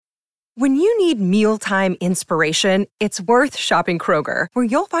When you need mealtime inspiration, it's worth shopping Kroger, where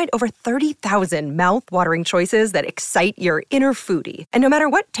you'll find over 30,000 mouth-watering choices that excite your inner foodie. And no matter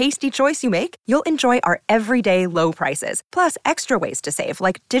what tasty choice you make, you'll enjoy our everyday low prices, plus extra ways to save,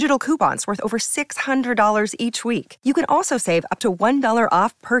 like digital coupons worth over $600 each week. You can also save up to $1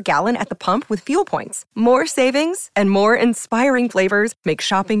 off per gallon at the pump with fuel points. More savings and more inspiring flavors make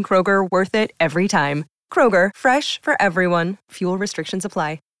shopping Kroger worth it every time. Kroger, fresh for everyone. Fuel restrictions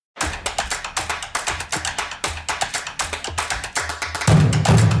apply.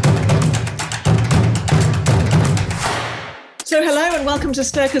 So hello and welcome to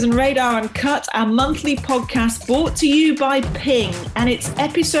Sturkers and Radar Uncut, our monthly podcast brought to you by Ping. And it's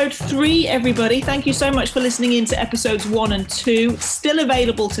episode 3, everybody. Thank you so much for listening in to episodes 1 and 2. Still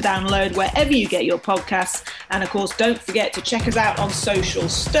available to download wherever you get your podcasts. And of course, don't forget to check us out on social.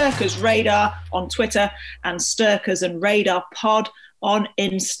 Sturkers Radar on Twitter and Sturkers and Radar Pod on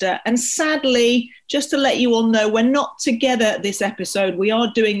Insta. And sadly, just to let you all know, we're not together this episode. We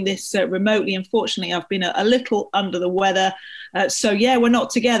are doing this remotely. Unfortunately, I've been a little under the weather. So yeah, we're not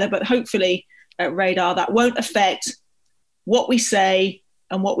together, but hopefully at Radar, that won't affect what we say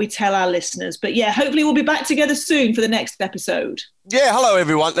and what we tell our listeners. But yeah, hopefully we'll be back together soon for the next episode. Yeah, hello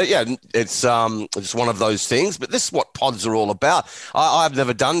everyone. Yeah, it's one of those things, but this is what pods are all about. I've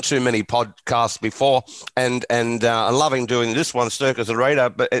never done too many podcasts before, and I'm loving doing this one, Sturkers and Radar.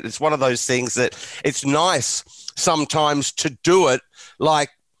 But it's one of those things that it's nice sometimes to do it like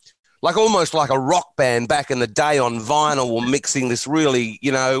almost like a rock band back in the day on vinyl, or mixing this really,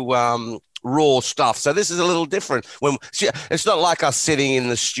 raw stuff. So this is a little different. It's not like us sitting in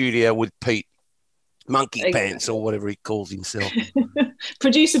the studio with Pete Monkey Pants or whatever he calls himself.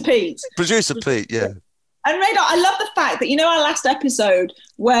 Producer Pete, yeah. And Radar, I love the fact that, our last episode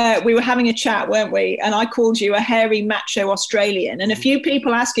where we were having a chat, weren't we? And I called you a hairy macho Australian. And a few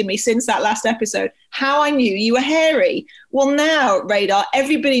people asking me since that last episode how I knew you were hairy. Well, now, Radar,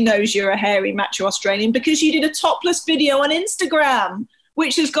 everybody knows you're a hairy macho Australian because you did a topless video on Instagram,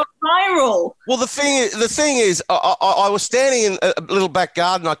 which has gone viral. Well, the thing is, I was standing in a little back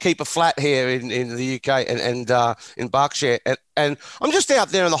garden. I keep a flat here in the UK and in Berkshire. And I'm just out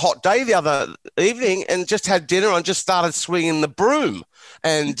there on the hot day the other evening and just had dinner and just started swinging the broom.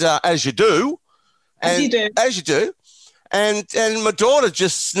 And as you do. And my daughter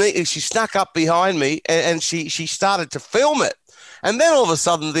just she snuck up behind me and she started to film it. And then all of a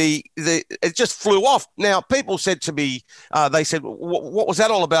sudden, it just flew off. Now, people said to me, they said, what was that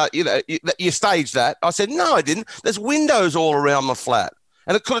all about? You staged that. I said, no, I didn't. There's windows all around the flat.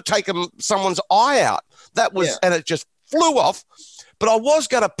 And it could have taken someone's eye out. And it just flew off. But I was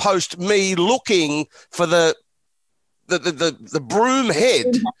going to post me looking for the broom head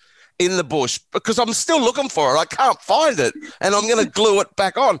in the bush because I'm still looking for it. I can't find it, and I'm going to glue it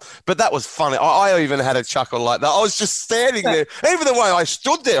back on. But that was funny. I even had a chuckle like that. I was just standing there. Even the way I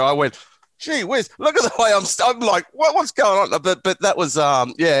stood there, I went, gee whiz, look at the way I'm like, what's going on? But that was,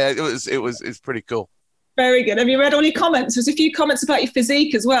 it's pretty cool. Very good. Have you read all your comments? There's a few comments about your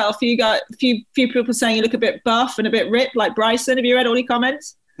physique as well. A few people saying you look a bit buff and a bit ripped like Bryson. Have you read all your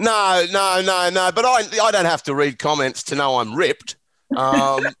comments? No. But I don't have to read comments to know I'm ripped.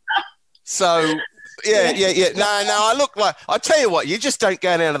 So, yeah. No, I look like, I tell you what, you just don't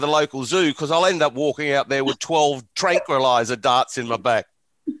go down to the local zoo because I'll end up walking out there with 12 tranquilizer darts in my back.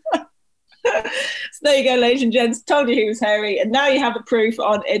 So there you go, ladies and gents. Told you he was hairy, and now you have the proof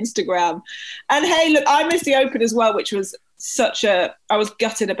on Instagram. And hey, look, I missed the Open as well, which was I was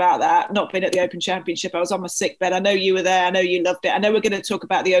gutted about that, not being at the Open Championship. I was on my sick bed. I know you were there. I know you loved it. I know we're going to talk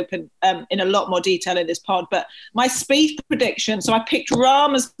about the Open in a lot more detail in this pod, but my Spieth prediction, so I picked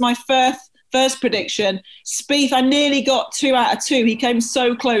Rahm as my first prediction. Spieth, I nearly got 2 out of 2. He came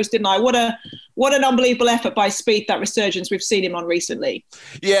so close, didn't I? What an unbelievable effort by Spieth, that resurgence we've seen him on recently.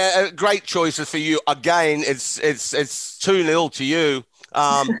 Yeah, great choices for you. Again, it's 2-0 to you.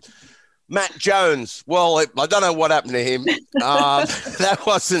 Matt Jones. Well, I don't know what happened to him. That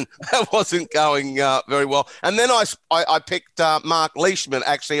wasn't going very well. And then I picked Mark Leishman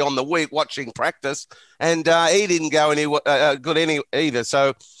actually on the week watching practice, and he didn't go any good either.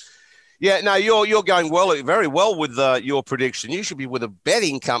 So. Yeah, no, you're going very well with your prediction. You should be with a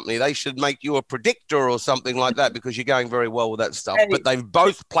betting company. They should make you a predictor or something like that because you're going very well with that stuff. But they've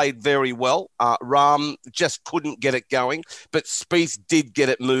both played very well. Rahm just couldn't get it going, but Spieth did get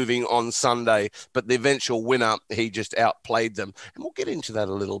it moving on Sunday. But the eventual winner, he just outplayed them. And we'll get into that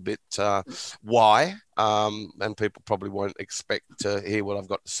a little bit, why. And people probably won't expect to hear what I've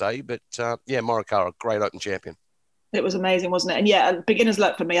got to say. But, Morikawa, great Open champion. It was amazing, wasn't it? And yeah, beginner's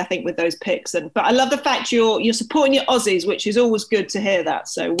luck for me, I think, with those picks. But I love the fact you're supporting your Aussies, which is always good to hear that.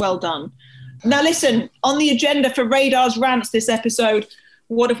 So well done. Now, listen, on the agenda for Radar's Rants this episode,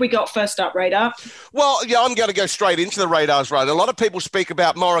 what have we got first up, Radar? Well, yeah, I'm going to go straight into the Radar's Rant. A lot of people speak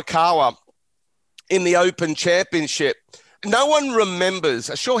about Morikawa in the Open Championship. No one remembers,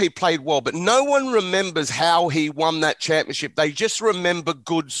 sure he played well, but no one remembers how he won that championship. They just remember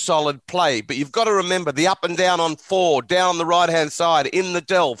good, solid play. But you've got to remember the up and down on 4, down the right-hand side, in the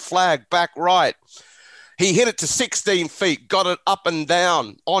dell, flag, back right. He hit it to 16 feet, got it up and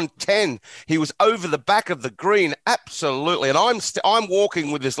down on 10. He was over the back of the green, absolutely. And I'm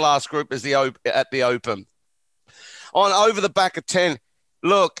walking with this last group at the Open. On over the back of 10,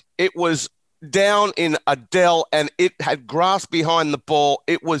 look, it was down in a dell and it had grass behind the ball.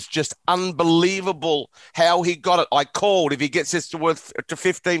 It was just unbelievable how he got it. I called if he gets this to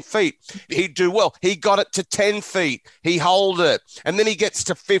 15 feet, he'd do well. He got it to 10 feet. He holed it. And then he gets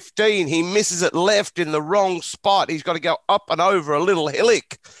to 15. He misses it left in the wrong spot. He's got to go up and over a little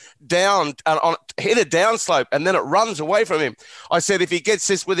hillock down hit a downslope, and then it runs away from him. I said, if he gets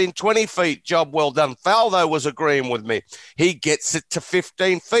this within 20 feet, job well done. Faldo was agreeing with me. He gets it to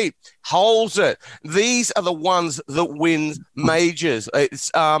 15 feet, holds it. These are the ones that win majors.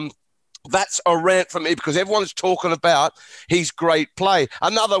 That's a rant for me because everyone's talking about his great play.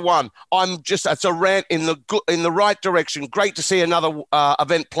 Another one, it's a rant in the right direction. Great to see another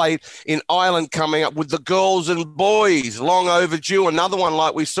event played in Ireland coming up with the girls and boys, long overdue. Another one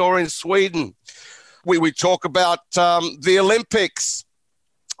like we saw in Sweden. We talk about the Olympics.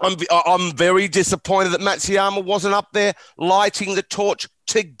 I'm very disappointed that Matsuyama wasn't up there lighting the torch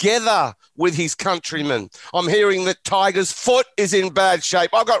together with his countrymen. I'm hearing that Tiger's foot is in bad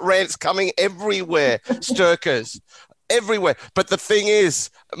shape. I've got rants coming everywhere, Sturkers, everywhere. But the thing is,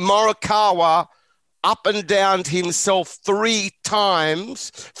 Morikawa up and downed himself 3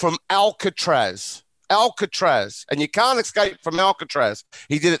 times from Alcatraz. And you can't escape from Alcatraz.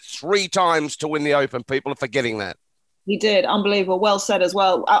 He did it 3 times to win the Open. People are forgetting that. He did. Unbelievable. Well said as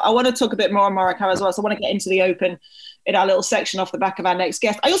well. I want to talk a bit more on Morikawa as well. So I want to get into the Open in our little section off the back of our next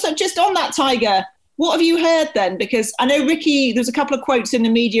guest. I also, just on that, Tiger, what have you heard then? Because I know Ricky, there's a couple of quotes in the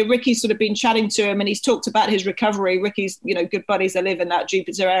media. Ricky's sort of been chatting to him and he's talked about his recovery. Ricky's, good buddies that live in that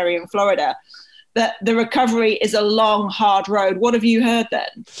Jupiter area in Florida, that the recovery is a long, hard road. What have you heard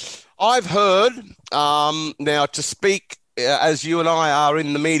then? I've heard, now to speak as you and I are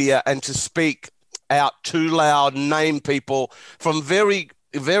in the media and to speak out too loud, name people from very,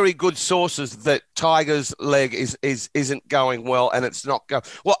 very good sources that Tiger's leg isn't going well and it's not going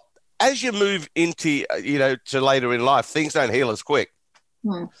well. As you move into, to later in life, things don't heal as quick.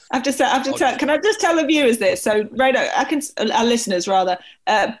 I have to tell. Can I just tell the viewers this? So, Radar, our listeners rather.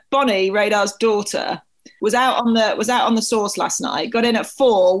 Bonnie, Radar's daughter, was out on the source last night. Got in at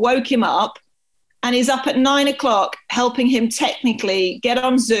 4, woke him up, and he's up at 9 o'clock helping him technically get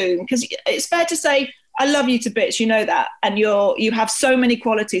on Zoom. Because it's fair to say, I love you to bits, you know that, and you have so many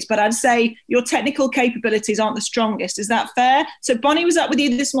qualities, but I'd say your technical capabilities aren't the strongest. Is that fair? So Bonnie was up with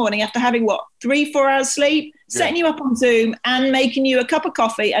you this morning after having, 3-4 hours sleep, setting you up on Zoom and making you a cup of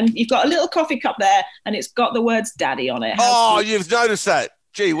coffee, and you've got a little coffee cup there, and it's got the words Daddy on it. You've noticed that?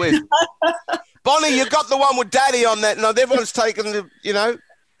 Gee whiz. Bonnie, you got the one with Daddy on that. No, everyone's taken the,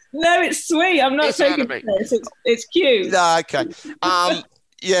 No, it's sweet. I'm not taking this. It's cute. No, okay.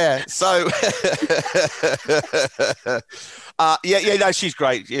 Yeah, so she's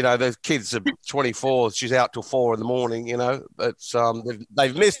great. The kids are 24. She's out till 4 a.m. It's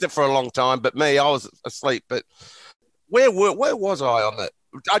they've missed it for a long time. But me, I was asleep. But where was I on that?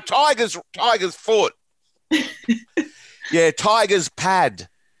 Tiger's foot. Yeah, Tiger's pad.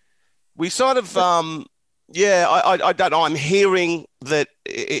 We sort of I don't know. I'm hearing that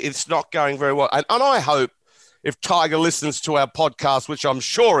it's not going very well, and I hope, if Tiger listens to our podcast, which I'm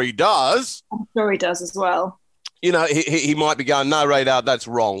sure he does. I'm sure he does as well. He might be going, no, Radar, that's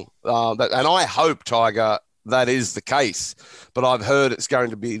wrong. And I hope, Tiger, that is the case. But I've heard it's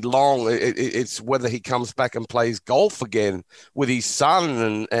going to be long. It's whether he comes back and plays golf again with his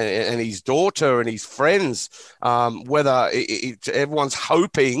son and his daughter and his friends. Whether everyone's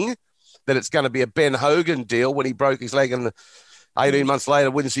hoping that it's going to be a Ben Hogan deal when he broke his leg and 18 months later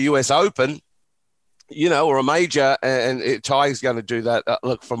wins the US Open. Or a major, and Tiger's going to do that.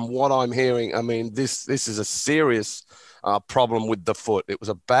 Look, from what I'm hearing, I mean, this is a serious problem with the foot. It was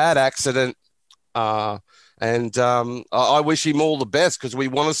a bad accident, and I wish him all the best because we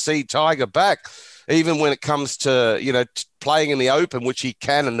want to see Tiger back, even when it comes to, playing in the Open, which he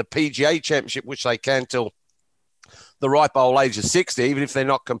can, and the PGA Championship, which they can till the ripe old age of 60, even if they're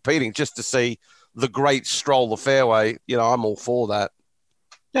not competing, just to see the great stroll the fairway, I'm all for that.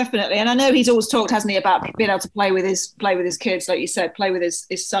 Definitely. And I know he's always talked, hasn't he, about being able to play with his kids, like you said, play with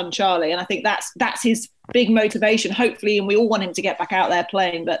his son, Charlie. And I think that's his big motivation, hopefully. And we all want him to get back out there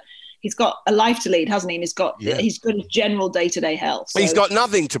playing, but he's got a life to lead, hasn't he? And he's got his general day-to-day health. So. He's got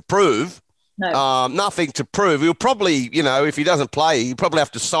nothing to prove. No. Nothing to prove. He'll probably, if he doesn't play, he'll probably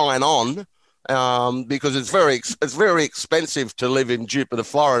have to sign on because it's very expensive to live in Jupiter,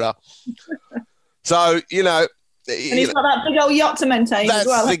 Florida. So, and he's got that big old yacht to maintain as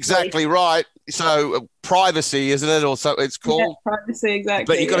well. That's exactly right. So privacy, isn't it? Or so it's called. Yeah, privacy, exactly.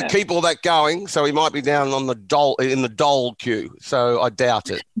 But you've got to keep all that going. So he might be down on in the dole queue. So I doubt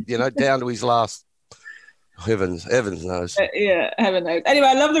it. Down to his last. Heavens knows. Heaven knows. Anyway,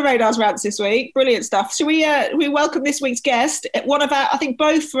 I love the Radars rants this week. Brilliant stuff. Should we welcome this week's guest? One of our, I think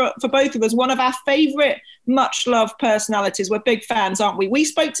both for both of us, one of our favourite much loved personalities. We're big fans, aren't we? We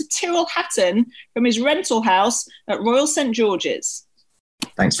spoke to Tyrrell Hatton from his rental house at Royal St George's.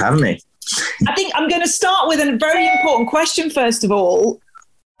 Thanks for having me. I think I'm going to start with a very important question first of all.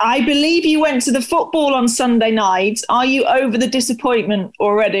 I believe you went to the football on Sunday night. Are you over the disappointment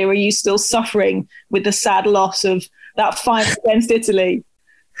already, or are you still suffering with the sad loss of that final against Italy?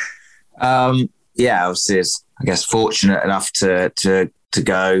 Obviously, it's, I guess, fortunate enough to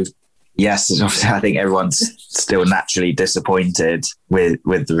go. Yes, obviously, I think everyone's still naturally disappointed with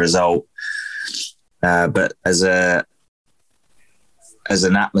the result. But as an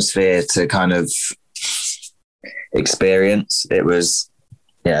atmosphere to kind of experience, it was.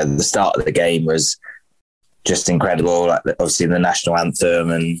 The start of the game was just incredible. Like obviously the national anthem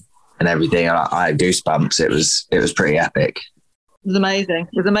and everything. I had goosebumps. It was pretty epic. It was amazing.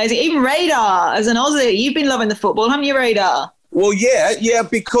 Even Radar, as an Aussie, you've been loving the football, haven't you, Radar? Well, yeah,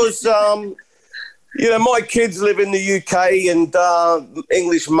 because my kids live in the UK and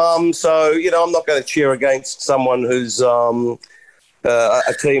English mum, so I'm not going to cheer against someone who's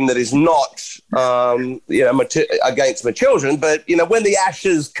a team that is not, against my children. But, when the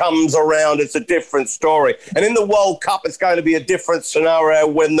Ashes comes around, it's a different story. And in the World Cup, it's going to be a different scenario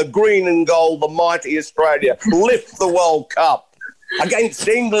when the green and gold, the mighty Australia, lift the World Cup against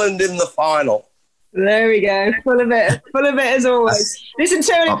England in the final. There we go. Full of it as always. Listen,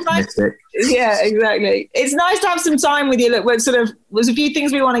 Tony, it's nice. Yeah, exactly. It's nice to have some time with you. Look, there's a few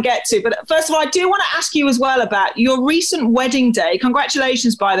things we want to get to, but first of all, I do want to ask you as well about your recent wedding day.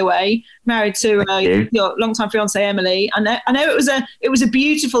 Congratulations, by the way, married to your longtime fiancée Emily. I know it was a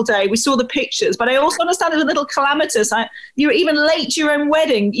beautiful day. We saw the pictures, but I also understand it was a little calamitous. You were even late to your own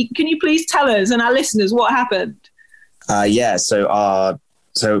wedding. Can you please tell us and our listeners what happened?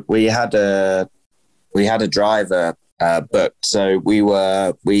 So we had a driver booked. So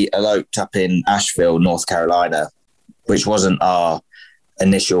we eloped up in Asheville, North Carolina, which wasn't our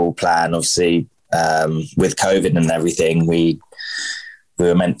initial plan. Obviously, with COVID and everything, we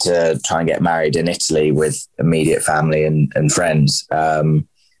were meant to try and get married in Italy with immediate family and friends. But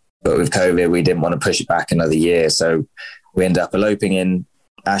with COVID, we didn't want to push it back another year. So we ended up eloping in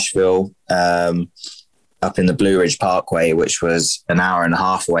Asheville, up in the Blue Ridge Parkway, which was an hour and a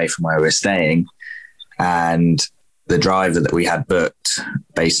half away from where we were staying. And the driver that we had booked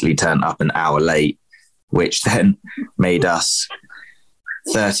basically turned up an hour late, which then made us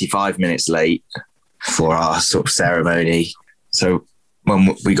 35 minutes late for our sort of ceremony. So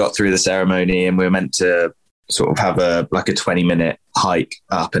when we got through the ceremony and we were meant to sort of have a 20-minute hike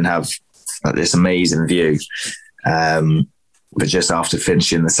up and have this amazing view. But just after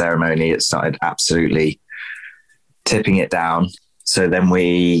finishing the ceremony, it started absolutely tipping it down. So then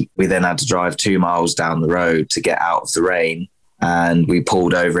we then had to drive 2 miles down the road to get out of the rain, and we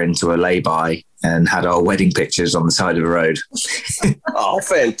pulled over into a lay-by and had our wedding pictures on the side of the road. Oh,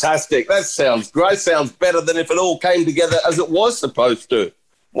 fantastic. That sounds great. Sounds better than if it all came together as it was supposed to.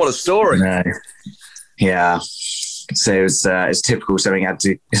 What a story. Yeah. So it's typical. Something had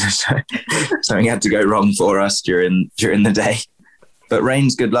to go wrong for us during the day. But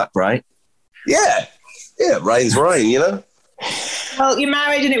rain's good luck, right? Yeah, rain's rain, Well, you're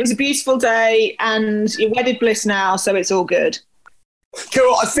married and it was a beautiful day and you're wedded bliss now, so it's all good.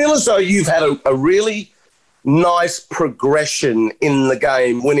 Carol, I feel as though you've had a really nice progression in the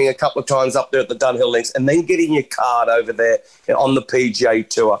game, winning a couple of times up there at the Dunhill Links and then getting your card over there on the PGA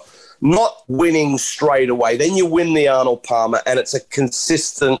Tour. Not winning straight away. Then you win the Arnold Palmer and it's a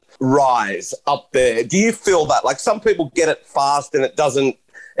consistent rise up there. Do you feel that? Like some people get it fast and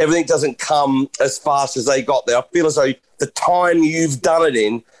everything doesn't come as fast as they got there. I feel as though the time you've done it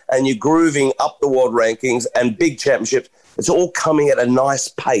in and you're grooving up the world rankings and big championships, it's all coming at a nice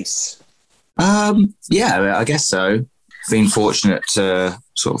pace. Yeah, I guess so. Been fortunate to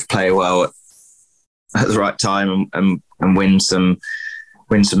sort of play well at the right time and win some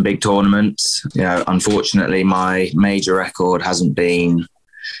big tournaments. You know, unfortunately, my major record hasn't been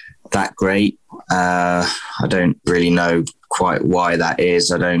that great. I don't really know quite why that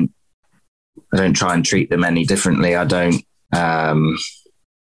is. I don't try and treat them any differently. I don't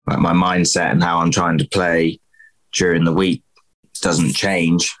like my mindset and how I'm trying to play during the week doesn't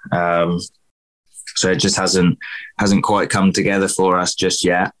change. So it just hasn't quite come together for us just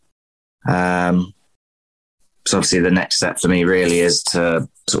yet. So obviously the next step for me really is to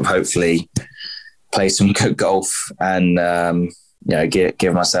sort of hopefully play some good golf and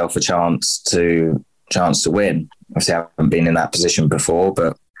give myself a chance to win. Obviously I haven't been in that position before,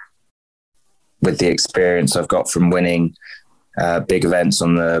 but with the experience I've got from winning big events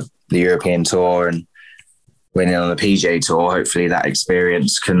on the European Tour and winning on the PGA Tour, hopefully that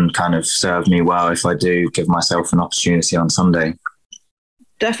experience can kind of serve me well if I do give myself an opportunity on Sunday.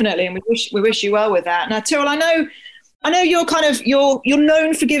 Definitely, and we wish you well with that. Now, Tyrrell, I know you're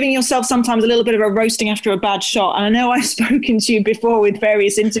known for giving yourself sometimes a little bit of a roasting after a bad shot, and I know I've spoken to you before with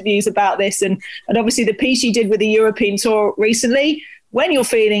various interviews about this, and obviously the piece you did with the European Tour recently. When you're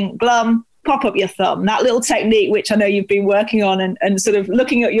feeling glum, pop up your thumb. That little technique, which I know you've been working on and sort of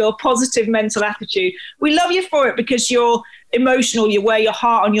looking at your positive mental attitude. We love you for it because you're emotional, you wear your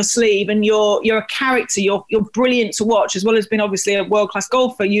heart on your sleeve, and you're a character. You're brilliant to watch, as well as being obviously a world-class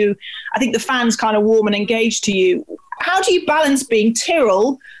golfer. I think the fans kind of warm and engaged to you. How do you balance being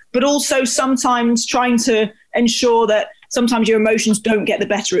Tyrrell, but also sometimes trying to ensure that sometimes your emotions don't get the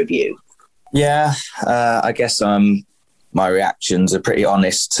better of you? Yeah, I guess my reactions are pretty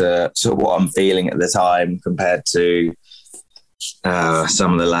honest to what I'm feeling at the time compared to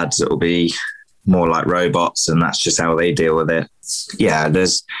some of the lads that will be more like robots, and that's just how they deal with it. Yeah,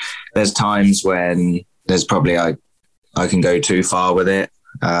 there's times when there's probably I can go too far with it,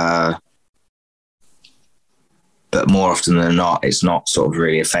 but more often than not, it's not sort of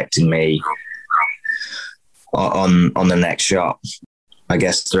really affecting me on the next shot. I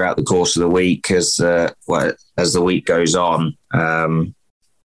guess throughout the course of the week, as the week goes on,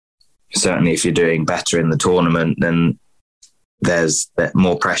 certainly if you're doing better in the tournament, then there's that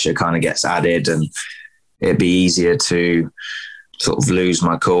more pressure kind of gets added, and it'd be easier to sort of lose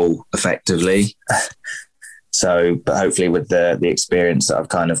my cool effectively. So, but hopefully with the experience that I've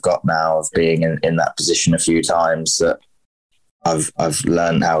kind of got now of being in that position a few times, that I've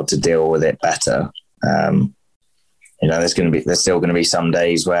learned how to deal with it better. There's still going to be some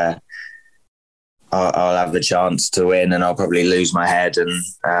days where I'll have the chance to win and I'll probably lose my head, and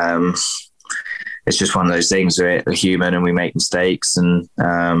it's just one of those things. We're human and we make mistakes, and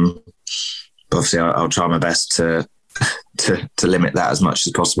obviously I'll try my best to limit that as much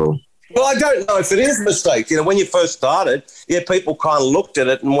as possible. Well, I don't know if it is a mistake. When you first started, people kind of looked at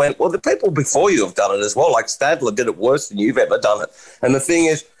it and went, well, the people before you have done it as well. Like Stadler did it worse than you've ever done it. And the thing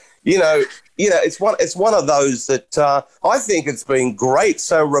is, it's one of those that I think it's been great,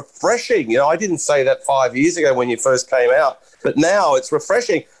 so refreshing. I didn't say that 5 years ago when you first came out, but now it's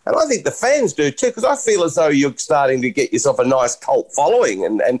refreshing. And I think the fans do too, because I feel as though you're starting to get yourself a nice cult following,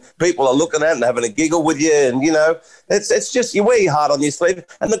 and people are looking at it and having a giggle with you. And, it's just you wear your heart on your sleeve.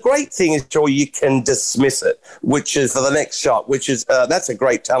 And the great thing is, sure, you can dismiss it, which is for the next shot, which is that's a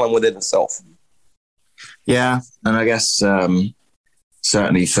great talent within itself. Yeah, and I guess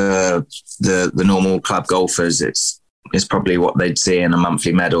certainly for the normal club golfers, it's probably what they'd see in a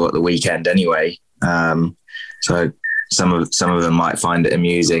monthly medal at the weekend anyway. So some of them might find it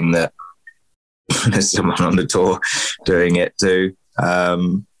amusing that there's someone on the tour doing it too.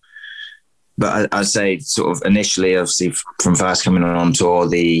 But I'd say sort of initially, obviously from first coming on tour,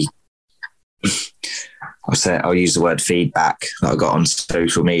 I'll use the word feedback that I got on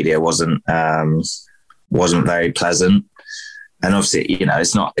social media wasn't very pleasant. And obviously,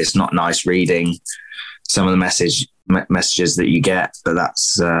 it's not nice reading some of the messages that you get, but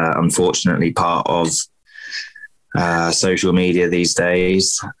that's unfortunately part of social media these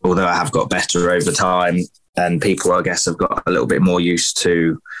days. Although I have got better over time, and people, I guess, have got a little bit more used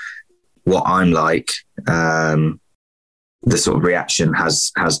to what I'm like. The sort of reaction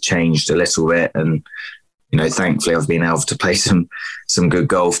has changed a little bit, and thankfully, I've been able to play some good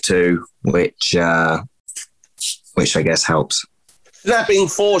golf too, which I guess helps. Snapping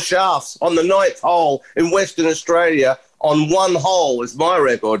 4 shafts on the 9th hole in Western Australia on 1 hole is my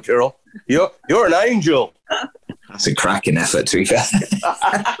record, Tyrrell. You're an angel. That's a cracking effort, to be fair.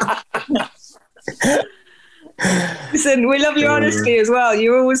 Listen, we love your honesty as well.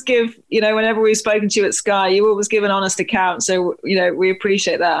 You always give, whenever we've spoken to you at Sky, you always give an honest account. So, we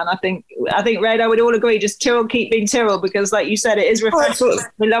appreciate that. And I think Red, I would all agree, just Tyrrell, keep being Tyrrell, because like you said, it is refreshing.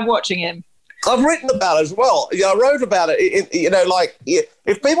 We love watching him. I've written about it as well. I wrote about it.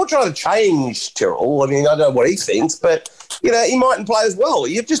 If people try to change Tyrrell, I mean, I don't know what he thinks, but, he mightn't play as well.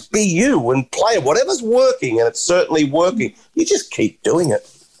 You just be you and play whatever's working, and it's certainly working. You just keep doing it.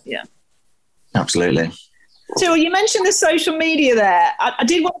 Yeah. Absolutely. Tyrrell, you mentioned the social media there. I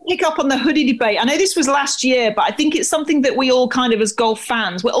did want to pick up on the hoodie debate. I know this was last year, but I think it's something that we all kind of, as golf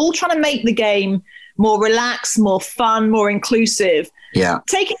fans, we're all trying to make the game more relaxed, more fun, more inclusive. Yeah.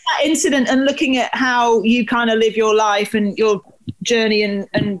 Taking that incident and looking at how you kind of live your life and your journey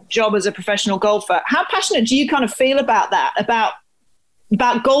and job as a professional golfer, how passionate do you kind of feel about that, about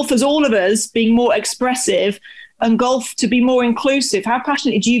golfers, all of us, being more expressive and golf to be more inclusive? How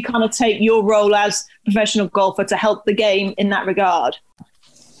passionately do you kind of take your role as professional golfer to help the game in that regard?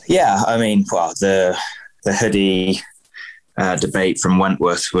 Yeah, I mean, well, the hoodie debate from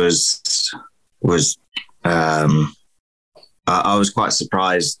Wentworth was I was quite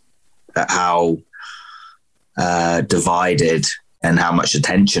surprised at how divided and how much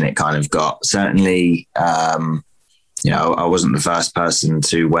attention it kind of got. Certainly, I wasn't the first person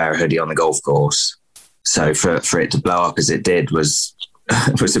to wear a hoodie on the golf course. So for it to blow up as it did was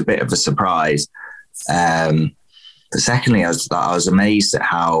a bit of a surprise. But secondly, I was amazed at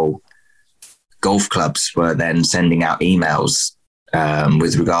how golf clubs were then sending out emails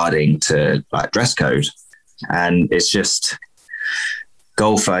with regarding to like dress code. And it's just,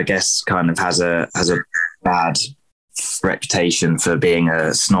 golf, I guess, kind of has a bad reputation for being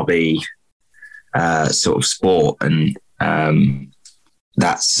a snobby sort of sport, and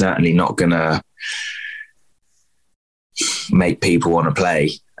that's certainly not going to make people want to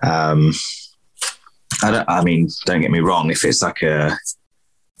play. Don't get me wrong, if it's like a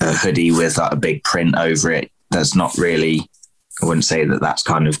hoodie with like a big print over it, that's not really, I wouldn't say that that's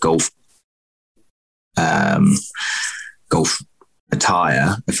kind of golf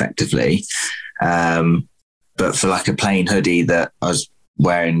attire effectively. But for like a plain hoodie that I was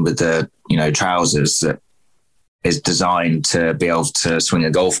wearing with the, trousers that is designed to be able to swing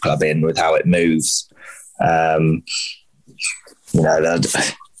a golf club in with how it moves, I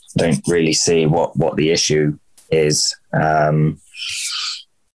don't really see what the issue is.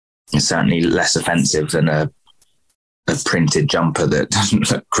 It's certainly less offensive than a printed jumper that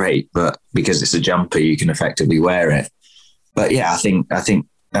doesn't look great, but because it's a jumper, you can effectively wear it. But yeah, I think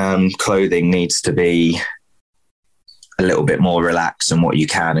clothing needs to be a little bit more relaxed on what you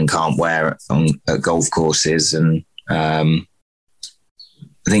can and can't wear at golf courses. And I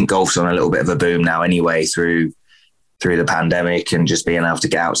think golf's on a little bit of a boom now anyway through the pandemic and just being able to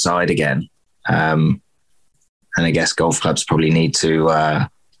get outside again. And I guess golf clubs probably need to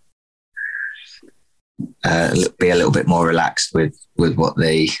be a little bit more relaxed with what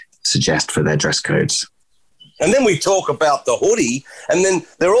they suggest for their dress codes. And then we talk about the hoodie, and then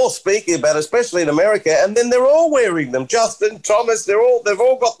they're all speaking about it, especially in America, and then they're all wearing them. Justin, Thomas, they've all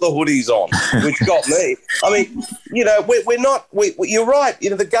got the hoodies on, which got me. I mean, you're right.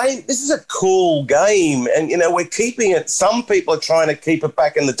 The game, this is a cool game, and, we're keeping it. Some people are trying to keep it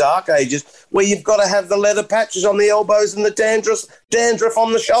back in the dark ages where you've got to have the leather patches on the elbows and the dandruff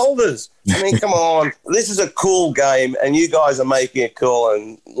on the shoulders. I mean, come on. This is a cool game, and you guys are making it cool,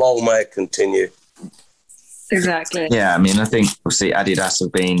 and long may it continue. Exactly. Yeah, I mean, I think obviously Adidas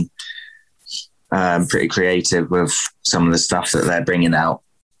have been pretty creative with some of the stuff that they're bringing out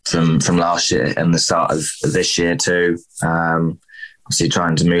from last year and the start of this year too. Obviously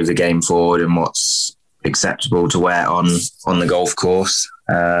trying to move the game forward and what's acceptable to wear on the golf course.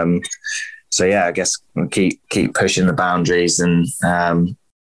 So yeah, I guess we'll keep pushing the boundaries and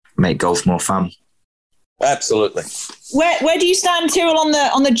make golf more fun. Absolutely. Where do you stand, Tyrrell, on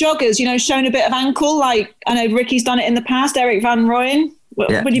the joggers? Showing a bit of ankle, like I know Ricky's done it in the past. Eric Van Rooyen.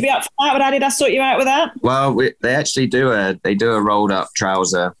 Yeah. Would you be up for that? Would Adidas sort you out with that? Well, they actually do a rolled up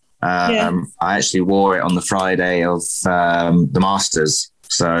trouser. I actually wore it on the Friday of the Masters.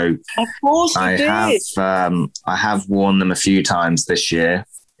 So of course you did. I have worn them a few times this year.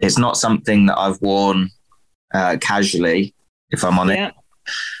 It's not something that I've worn casually, if I'm honest.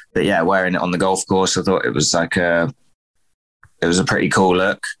 But yeah, wearing it on the golf course, I thought it was a pretty cool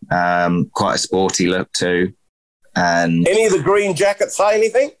look, quite a sporty look too. And any of the green jackets say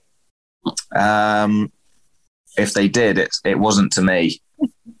anything? If they did, it wasn't to me.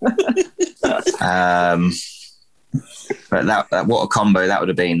 But that what a combo that would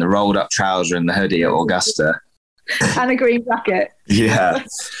have been: the rolled up trouser and the hoodie at Augusta. And a green jacket. Yeah.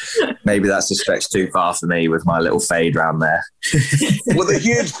 Maybe that's a stretch too far for me with my little fade round there. with a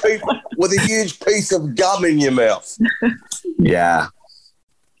huge piece of gum in your mouth. Yeah.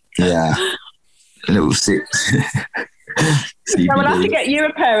 A little So we'll have to get you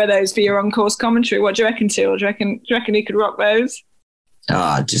a pair of those for your on-course commentary. What do you reckon, Till? Do you reckon you could rock those?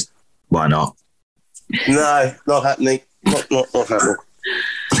 Just why not? No, not happening. Not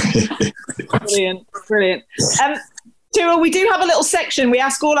happening. Brilliant. Tyrrell, we do have a little section. We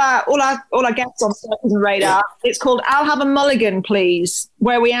ask all our guests on Circles and Radar. It's called "I'll Have a Mulligan, Please,"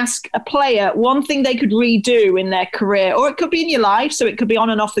 where we ask a player one thing they could redo in their career, or it could be in your life, so it could be on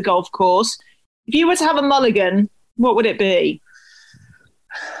and off the golf course. If you were to have a mulligan, what would it be?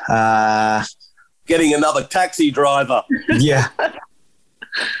 Getting another taxi driver. Yeah.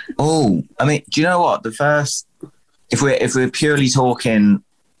 Oh, I mean, do you know what? If we're purely talking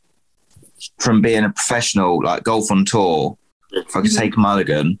from being a professional, like golf on tour, if I could take a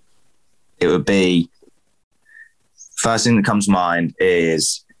mulligan, it would be, first thing that comes to mind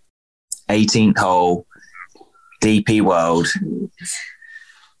is 18th hole, DP World, and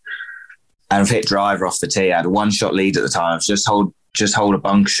I've hit driver off the tee. I had a one-shot lead at the time. Just hold a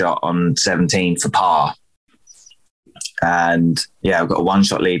bunker shot on 17 for par. And yeah, I've got a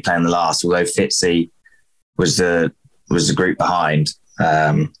one-shot lead playing the last, although Fitzy was the group behind.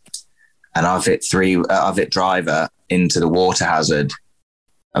 And I've hit driver into the water hazard.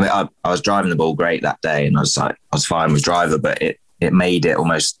 I mean, I was driving the ball great that day, and I was fine with driver, but it made it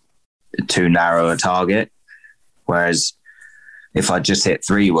almost too narrow a target. Whereas if I just hit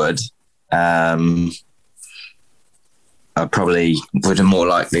 3-wood, I probably would have more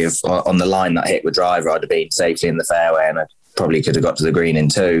likely have, on the line that hit with driver, I'd have been safely in the fairway, and I probably could have got to the green in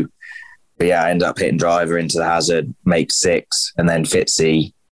 2. But yeah, I ended up hitting driver into the hazard, make 6, and then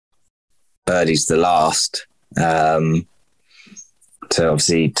Fitzy birdies the last to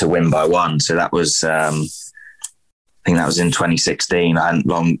win by 1. So that was, I think that was in 2016. I hadn't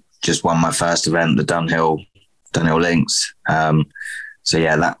long just won my first event, the Dunhill Links. So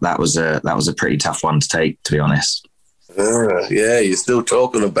yeah, that was a pretty tough one to take, to be honest. Yeah, you're still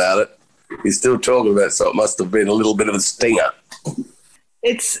talking about it. So it must have been a little bit of a stinger.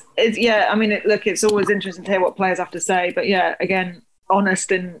 It's yeah. I mean, it's always interesting to hear what players have to say, but yeah, again,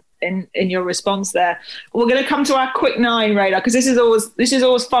 honest in your response there. We're going to come to our quick 9 radar, because this is always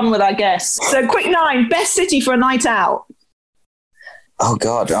fun with our guests. So quick 9, best city for a night out. Oh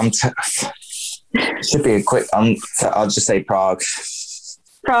God, should be a quick. I'll just say Prague.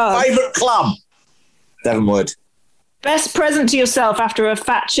 Favorite club? Devonwood. Best present to yourself after a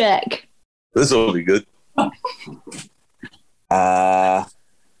fat check. This will be good.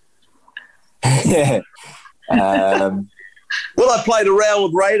 Well, I played around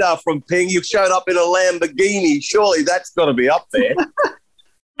with radar from Ping. You've showed up in a Lamborghini. Surely that's got to be up there.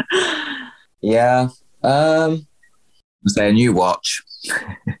 Yeah. I'll say a new watch.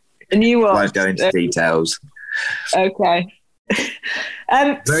 A new watch. I won't go into details. Okay.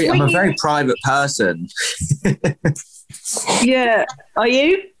 I'm a very private person. Yeah. Are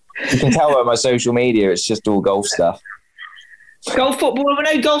you? You can tell by my social media, it's just all golf stuff. Golf, football. I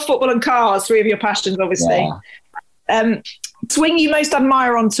know golf, football and cars, 3 of your passions, obviously. Yeah. Swing you most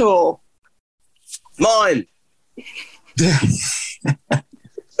admire on tour? Mine.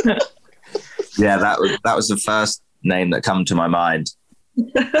 Yeah, that was the first name that come to my mind.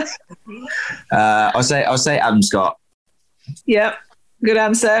 I'll say Adam Scott. Yep, good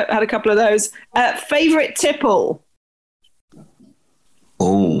answer. Had a couple of those. Favorite tipple?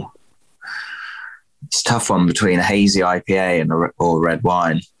 Oh, it's a tough one between a hazy IPA and or red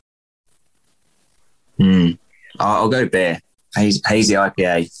wine. I'll go beer. Hazy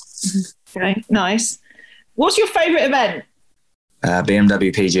IPA. Okay, nice. What's your favourite event?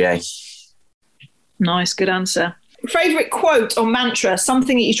 BMW PGA. Nice, good answer. Favourite quote or mantra,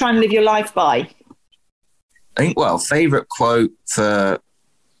 something that you try and live your life by? I think, favourite quote for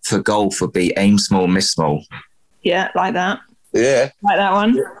golf would be aim small, miss small. Yeah, like that. Yeah. Like that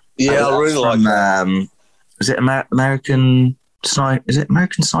one? Yeah, I really like that. Is it American Sniper? Is it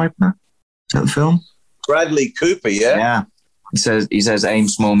American Sniper? Is that the film? Bradley Cooper, yeah. Yeah. He says aim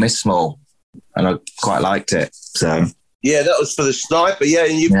small, miss small. And I quite liked it. So yeah, that was for the sniper, yeah,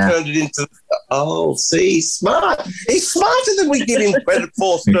 and you've turned it into smart. He's smarter than we give him credit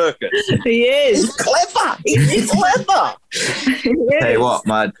for, Sturkis. He is. He's clever. He's clever. Tell you what,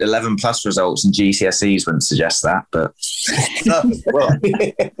 my 11 plus results in GCSEs wouldn't suggest that, but well,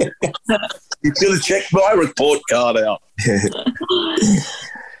 you could have checked my report card out.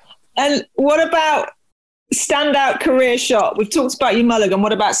 And what about standout career shot? We've talked about your mulligan.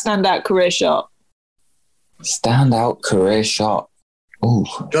 What about standout career shot? Standout career shot. Oh,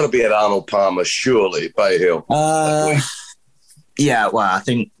 got to be at Arnold Palmer, surely, Bay Hill. Yeah. Well, I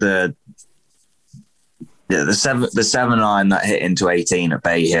think the 7-iron that hit into 18 at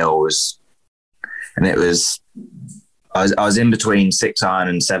Bay Hill was I was in between 6-iron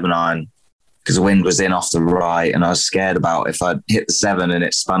and 7-iron because the wind was in off the right, and I was scared about if I'd hit the 7 and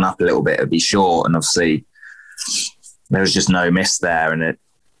it spun up a little bit, it'd be short. And obviously there was just no miss there.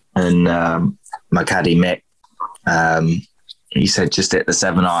 And my caddy Mick, he said just hit the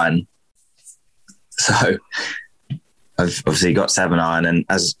 7-iron. So I've obviously got 7-iron, and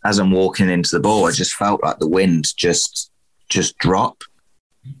as I'm walking into the ball, I just felt like the wind just drop,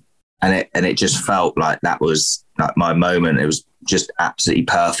 and it just felt like that was like my moment. It was just absolutely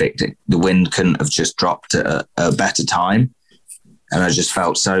perfect. The wind couldn't have just dropped at a better time, and I just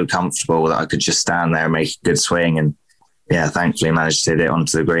felt so comfortable that I could just stand there and make a good swing. And yeah, thankfully managed to hit it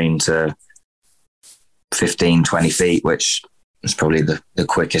onto the green to 15, 20 feet, which is probably the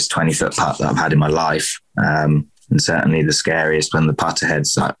quickest 20-foot putt that I've had in my life. And certainly the scariest when the putter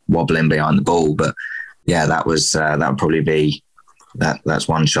head's like wobbling behind the ball. But yeah, that would probably be that's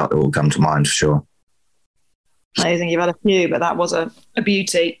one shot that will come to mind for sure. Amazing. You've had a few, but that was a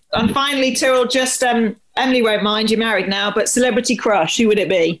beauty. And finally, Tyrrell, just Emily won't mind, you're married now, but celebrity crush, who would it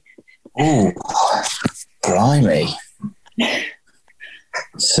be? Oh, blimey.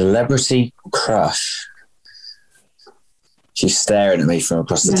 Celebrity crush. She's staring at me from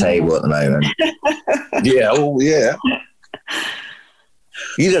across the table at the moment. Yeah, oh yeah.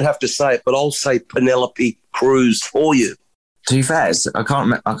 You don't have to say it, but I'll say Penelope Cruz for you. To be fair, I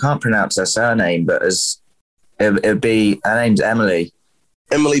can't pronounce her surname, but it'd be, her name's Emily.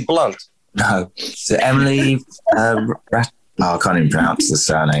 Emily Blunt. No, so Emily. I can't even pronounce the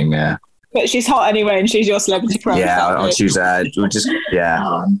surname. Yeah, but she's hot anyway, and she's your celebrity crush. Yeah, I'll choose her. We'll just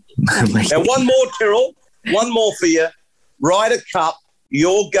Now one more, Tyrrell. One more for you. Ryder Cup.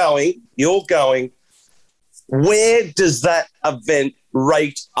 You're going. Where does that event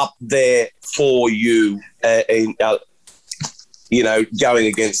rate up there for you? Going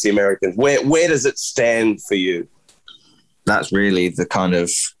against the Americans. Where does it stand for you? That's really the kind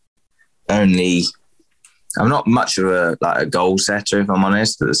of only. I'm not much of a goal setter, if I'm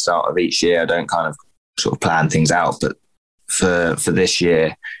honest. At the start of each year, I don't kind of sort of plan things out. But for this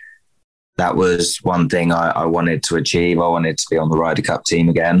year, that was one thing I wanted to achieve. I wanted to be on the Ryder Cup team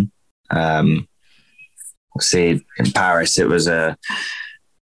again. See, in Paris, it was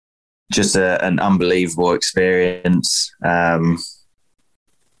just an unbelievable experience.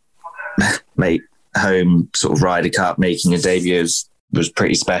 Mate, home sort of Ryder Cup, making a debut was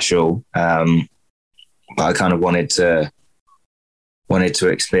pretty special. But I kind of wanted to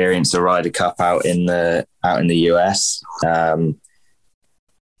experience the Ryder Cup out in the US.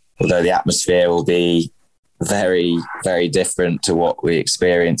 Although the atmosphere will be very, very different to what we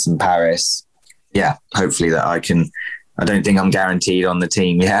experience in Paris. Yeah, hopefully that I can. I don't think I'm guaranteed on the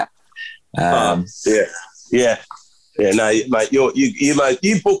team yet. Yeah. No, mate,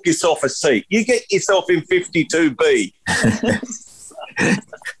 you book yourself a seat. You get yourself in 52B.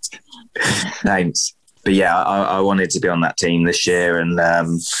 Thanks. But yeah, I wanted to be on that team this year, and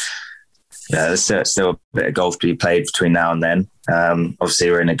there's still a bit of golf to be played between now and then. Obviously,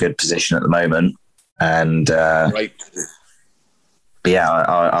 we're in a good position at the moment, and right. But yeah,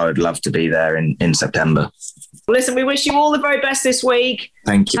 I would love to be there in September. Listen, we wish you all the very best this week.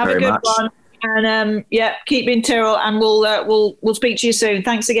 Thank you very much. Have a good one, and keep being Tyrrell, and we'll speak to you soon.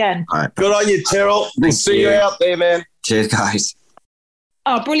 Thanks again. All right. Good on you, Tyrrell. We'll see you out there, man. Cheers, guys.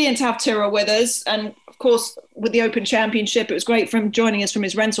 Oh, brilliant to have Tyrrell with us, and of course with the Open Championship, it was great for him joining us from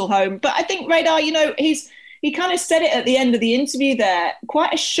his rental home. But I think Radar, he kind of said it at the end of the interview there,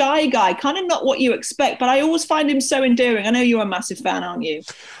 quite a shy guy, kind of not what you expect, but I always find him so endearing. I know you're a massive fan, aren't you?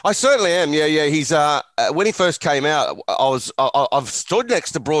 I certainly am. Yeah. He's when he first came out, I've stood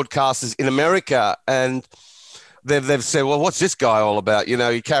next to broadcasters in America, and they've said, well, what's this guy all about?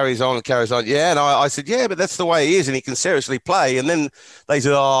 He carries on. Yeah. And I said, yeah, but that's the way he is, and he can seriously play. And then they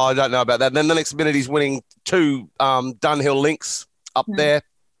said, oh, I don't know about that. And then the next minute he's winning 2 Dunhill Links up there.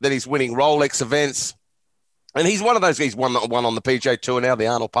 Then he's winning Rolex events. And he's one of those guys. He's won on the PGA Tour now, the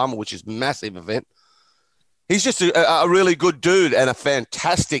Arnold Palmer, which is a massive event. He's just a really good dude and a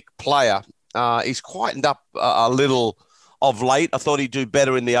fantastic player. He's quietened up a little of late. I thought he'd do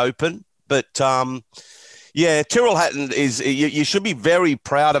better in the Open. But, Tyrrell Hatton you should be very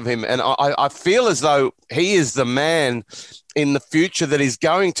proud of him. And I feel as though he is the man in the future that is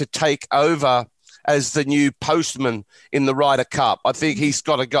going to take over as the new postman in the Ryder Cup. I think he's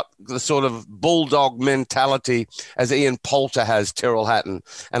got the sort of bulldog mentality as Ian Poulter has, Tyrrell Hatton.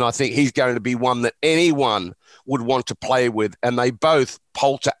 And I think he's going to be one that anyone would want to play with. And they both,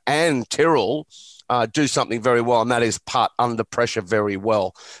 Poulter and Tyrrell, do something very well, and that is putt under pressure very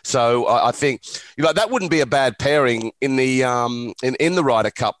well. So I think that wouldn't be a bad pairing in the in the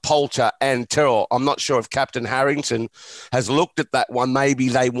Ryder Cup, Poulter and Tyrrell. I'm not sure if Captain Harrington has looked at that one. Maybe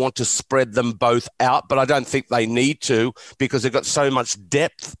they want to spread them both out, but I don't think they need to because they've got so much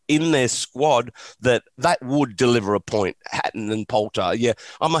depth in their squad that would deliver a point. Hatton and Poulter. Yeah,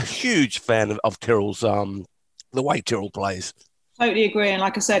 I'm a huge fan of Tyrrell's the way Tyrrell plays. Totally agree. And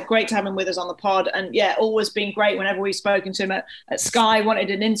like I said, great to have him with us on the pod. And yeah, always been great whenever we've spoken to him at Sky, wanted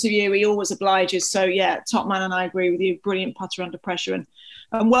an interview. He always obliges. So yeah, top man. And I agree with you. Brilliant putter under pressure and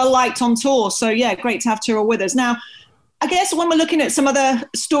well liked on tour. So yeah, great to have Tyrrell with us. Now, I guess when we're looking at some other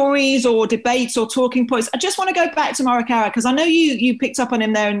stories or debates or talking points, I just want to go back to Morikawa because I know you picked up on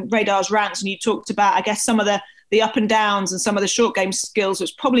him there in Radar's rants and you talked about, I guess, some of the up and downs and some of the short game skills,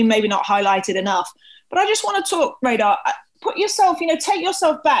 which probably maybe not highlighted enough. But I just want to talk, Radar, put yourself, take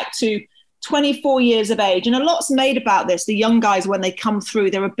yourself back to 24 years of age. And a lot's made about this, the young guys, when they come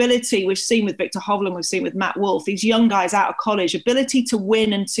through, their ability, we've seen with Victor Hovland, we've seen with Matt Wolff, these young guys out of college, ability to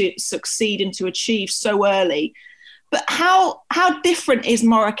win and to succeed and to achieve so early. But how different is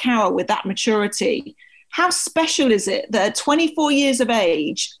Morikawa with that maturity? How special is it that at 24 years of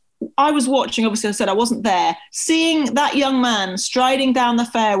age, I was watching, obviously I said I wasn't there, seeing that young man striding down the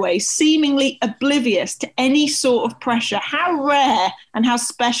fairway, seemingly oblivious to any sort of pressure. How rare and how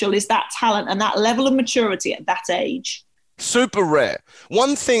special is that talent and that level of maturity at that age? Super rare.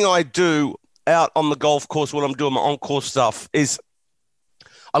 One thing I do out on the golf course when I'm doing my on-course stuff is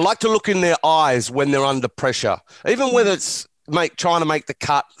I like to look in their eyes when they're under pressure, even whether it's trying to make the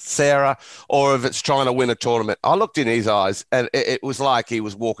cut, Sarah, or if it's trying to win a tournament. I looked in his eyes and it was like he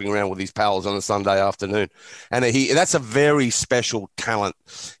was walking around with his pals on a Sunday afternoon. And that's a very special talent.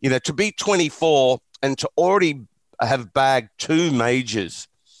 To be 24 and to already have bagged 2 majors,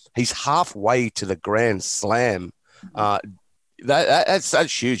 he's halfway to the Grand Slam.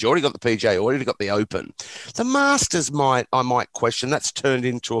 That's huge. You already got the PGA, already got the Open. The Masters I might question. That's turned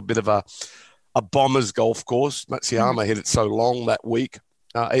into a bit of a bomber's golf course. Matsuyama hit it so long that week.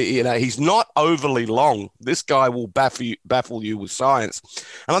 He's not overly long. This guy will baffle you with science.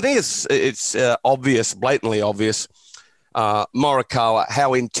 And I think it's obvious, blatantly obvious, Morikawa,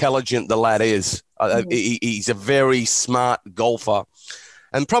 how intelligent the lad is. He's a very smart golfer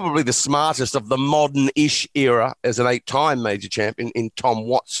and probably the smartest of the modern-ish era as an 8-time major champion in Tom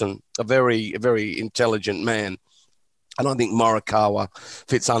Watson, a very, very intelligent man. And I think Morikawa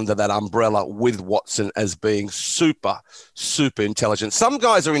fits under that umbrella with Watson as being super, super intelligent. Some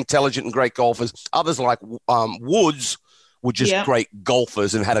guys are intelligent and great golfers. Others, like Woods, were just great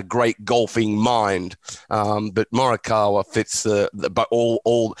golfers and had a great golfing mind. But Morikawa fits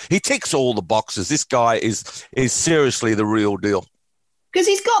he ticks all the boxes. This guy is seriously the real deal. Because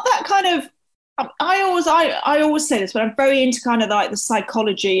he's got that kind of, I always say this, but I'm very into kind of like the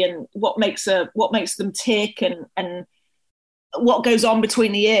psychology and what makes them tick and what goes on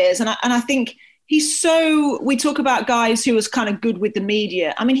between the ears. And I think we talk about guys who was kind of good with the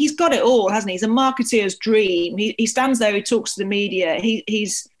media. I mean, he's got it all, hasn't he? He's a marketeer's dream. He stands there, he talks to the media.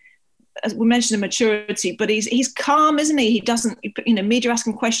 He's, as we mentioned, the maturity, but he's calm, isn't he? He doesn't, media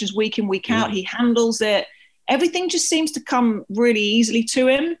asking questions week in, week out. He handles it. Everything just seems to come really easily to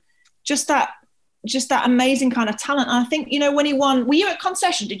him. Just that amazing kind of talent. And I think, when he won, were you at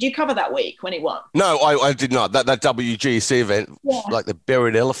Concession? Did you cover that week when he won? No, I did not. That WGC event, like the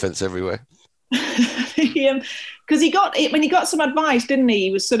buried elephants everywhere. Because when he got some advice, didn't he?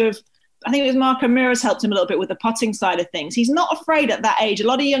 He was sort of, I think it was Marco Miras helped him a little bit with the putting side of things. He's not afraid at that age. A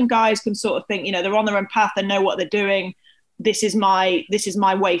lot of young guys can sort of think, they're on their own path, they know what they're doing. This is my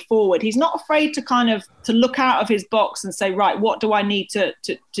way forward. He's not afraid to look out of his box and say, right, what do I need to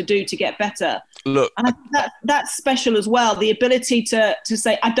do to get better? Look, and I think that's special as well. The ability to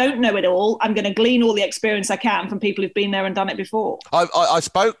say, I don't know it all. I'm going to glean all the experience I can from people who've been there and done it before. I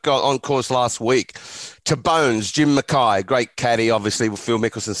spoke on course last week to Bones, Jim Mackay, great caddy, obviously with Phil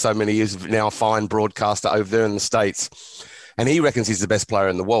Mickelson, so many years, now a fine broadcaster over there in the States. And he reckons he's the best player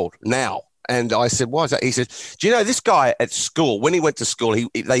in the world now. And I said, why is that? He said, do you know this guy at school, when he went to school,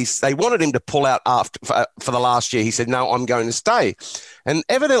 they wanted him to pull out for the last year. He said, no, I'm going to stay. And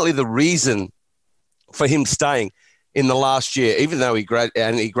evidently the reason for him staying in the last year, even though he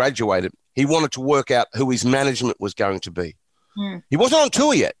graduated, he wanted to work out who his management was going to be. He wasn't on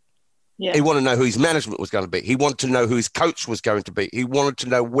tour yet. Yeah. He wanted to know who his management was going to be. He wanted to know who his coach was going to be. He wanted to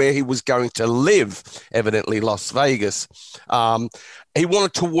know where he was going to live, evidently Las Vegas. He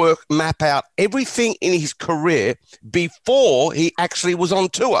wanted to map out everything in his career before he actually was on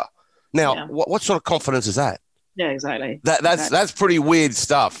tour. Now, what sort of confidence is that? Yeah, exactly. That's pretty weird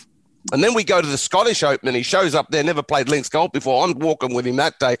stuff. And then we go to the Scottish Open and he shows up there, never played links golf before. I'm walking with him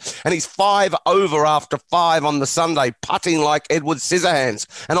that day and he's 5 over after 5 on the Sunday, putting like Edward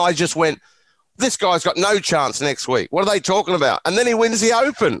Scissorhands. And I just went, this guy's got no chance next week. What are they talking about? And then he wins the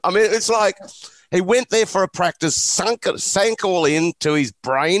Open. I mean, it's like he went there for a practice, sank all into his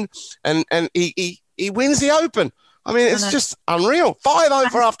brain, and he wins the Open. I mean, it's just unreal. 5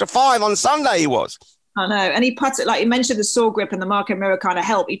 over after 5 on Sunday he was. I know. And he puts it, like you mentioned, the saw grip and the Marco Mirra kind of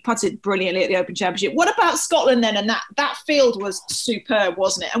help. He puts it brilliantly at the Open Championship. What about Scotland then? And that field was superb,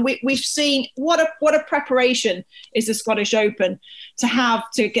 wasn't it? And we've seen what a preparation is the Scottish Open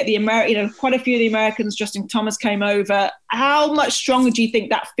to get the quite a few of the Americans. Justin Thomas came over. How much stronger do you think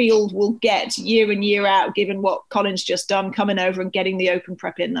that field will get year in, year out, given what Colin's just done, coming over and getting the Open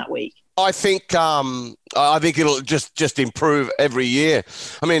prep in that week? I think it'll just improve every year.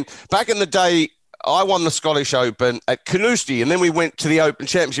 I mean, back in the day, I won the Scottish Open at Carnoustie, and then we went to the Open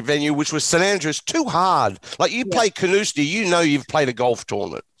Championship venue, which was St Andrews. Too hard. Like you play Carnoustie, you've played a golf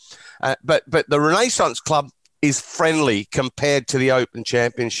tournament. But the Renaissance Club is friendly compared to the Open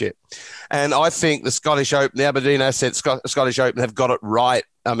Championship. And I think the Scottish Open, the Aberdeen Asset Scottish Open have got it right.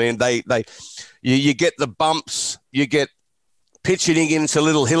 I mean, you get the bumps, you get pitching into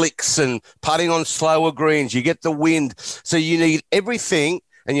little hillocks and putting on slower greens. You get the wind. So you need everything.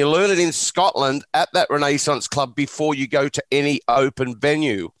 And you learn it in Scotland at that Renaissance Club before you go to any Open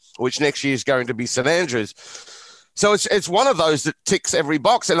venue, which next year is going to be St Andrews. So it's one of those that ticks every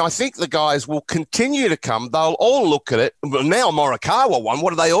box. And I think the guys will continue to come. They'll all look at it. Well, now Morikawa won.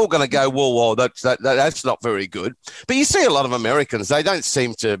 What are they all going to go, whoa, that's not very good. But you see a lot of Americans, they don't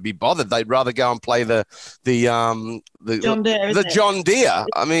seem to be bothered. They'd rather go and play the John Deere, John Deere.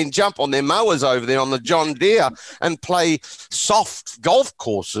 I mean, jump on their mowers over there on the John Deere and play soft golf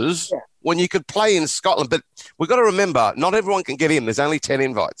courses when you could play in Scotland. But we've got to remember, not everyone can get in. There's only 10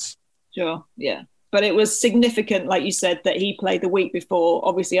 invites. Sure, yeah. But it was significant, like you said, that he played the week before,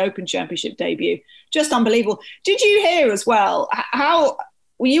 obviously Open Championship debut. Just unbelievable. Did you hear as well how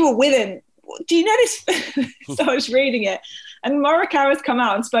you were with him? Do you notice? So I was reading it. And Morikawa's come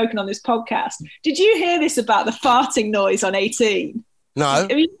out and spoken on this podcast. Did you hear this about the farting noise on 18? No.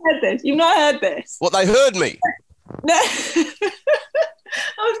 Have you heard this? You've not heard this? Well, they heard me. No.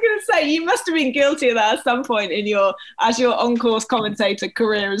 I was going to say, you must have been guilty of that at some point as your on-course commentator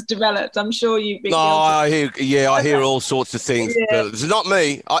career has developed. I'm sure you've been guilty. I hear all sorts of things. Yeah. But it's not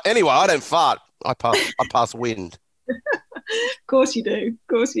me. Anyway, I don't fart. I pass wind. Of course you do. Of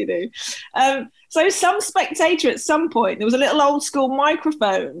course you do. So some spectator at some point, there was a little old school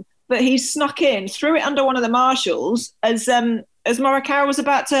microphone that he snuck in, threw it under one of the marshals as Morikawa was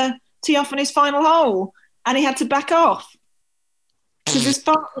about to tee off on his final hole, and he had to back off.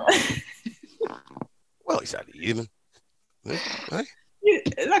 Well, he's only human. Hey?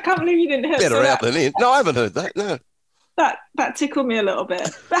 I can't believe you didn't hear that. Better out than in. No, I haven't heard that. No. That tickled me a little bit.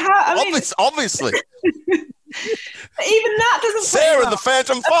 But how? Obviously. Even that doesn't. Sarah the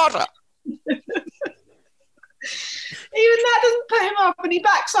Phantom Farter. Even that doesn't put him up, and he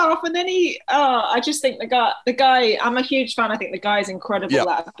backs off, and then I just think the guy. I'm a huge fan. I think the guy is incredible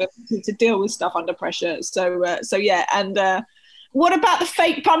to deal with stuff under pressure. So yeah, and. What about the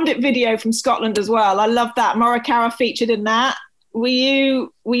fake pundit video from Scotland as well? I love that. Morikawa featured in that. Were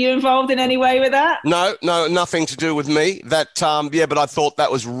you involved in any way with that? No, nothing to do with me. That but I thought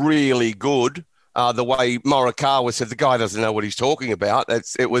that was really good. The way Morikawa said the guy doesn't know what he's talking about.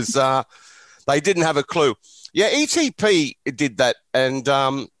 It was they didn't have a clue. Yeah, ETP did that, and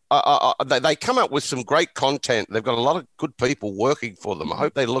they come up with some great content. They've got a lot of good people working for them. I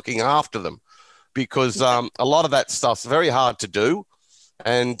hope they're looking after them. Because a lot of that stuff's very hard to do.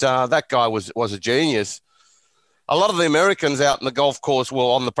 And that guy was a genius. A lot of the Americans out in the golf course were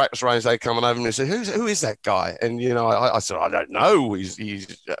on the practice range. They come over and they say, who is that guy? And, I said, I don't know. He's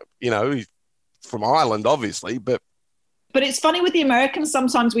from Ireland, obviously. But it's funny with the Americans.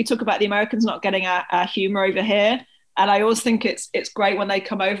 Sometimes we talk about the Americans not getting our humour over here. And I always think it's great when they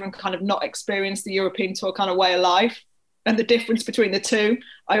come over and kind of not experience the European tour kind of way of life. And the difference between the two,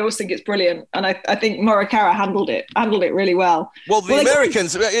 I always think it's brilliant. And I think Morikawa handled it really well. Well, the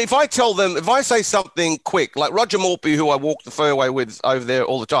Americans, if I say something quick, like Roger Morphy, who I walk the fairway with over there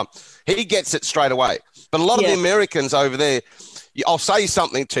all the time, he gets it straight away. But a lot of the Americans over there, I'll say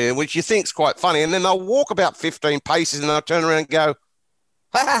something to him, which you think's quite funny, and then they'll walk about 15 paces and they'll turn around and go,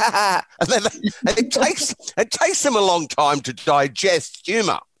 ha, ha, ha, ha. And then it takes them a long time to digest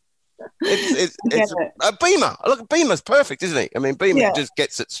humour. It's a Beamer. Look, Beamer's perfect, isn't he? I mean, Beamer just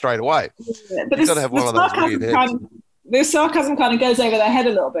gets it straight away. Yeah, but you've got to have one of those weird heads. The sarcasm kind of goes over their head a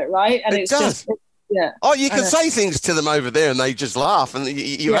little bit, right? And it's Yeah. Oh, you can say things to them over there and they just laugh, and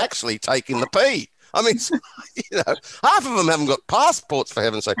you're actually taking the pee. I mean, half of them haven't got passports, for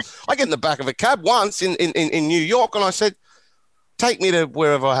heaven's sake. I get in the back of a cab once in New York, and I said, take me to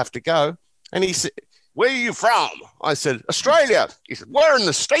wherever I have to go. And he said, where are you from? I said, Australia. He said, where in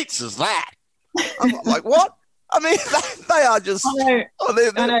the States is that? I'm like, what? I mean, they are just, they're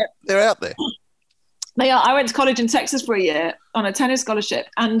out there. They are. I went to college in Texas for a year on a tennis scholarship,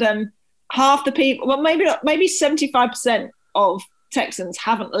 and half the people, well, maybe 75% of Texans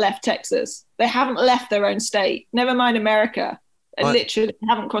haven't left Texas. They haven't left their own state. Never mind America. They literally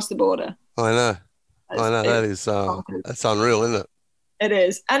haven't crossed the border. I know. That is, that's unreal, isn't it? It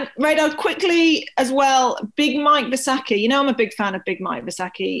is. And Radar, quickly as well, Big Mike Visacki. You know, I'm a big fan of Big Mike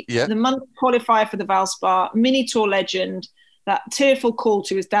Visacki. Yeah. The month qualifier for the Valspar, mini tour legend. That tearful call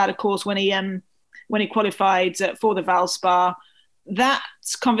to his dad, of course, when he qualified for the Valspar. That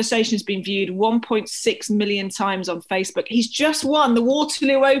conversation has been viewed 1.6 million times on Facebook. He's just won the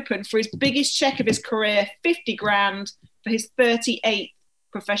Waterloo Open for his biggest check of his career, 50 grand for his 38th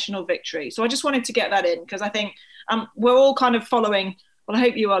professional victory. So I just wanted to get that in because I think we're all kind of following, well, I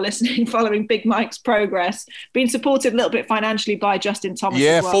hope you are listening, following Big Mike's progress, being supported a little bit financially by Justin Thomas.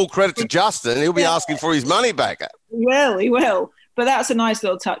 Yeah, as well. Full credit to Justin. He'll be asking for his money back. He will. But that's a nice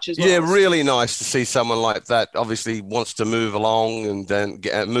little touch as well. Yeah, really nice to see someone like that. Obviously wants to move along and then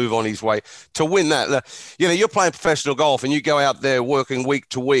move on his way to win that. You're playing professional golf and you go out there working week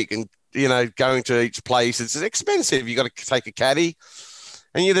to week and, going to each place. It's expensive. You got to take a caddy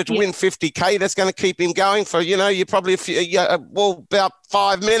and you have to win 50K. That's going to keep him going for, you're probably about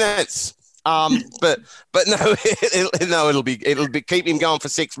 5 minutes. But no, it'll be keep him going for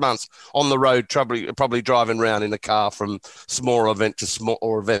 6 months on the road, probably driving around in a car from small event to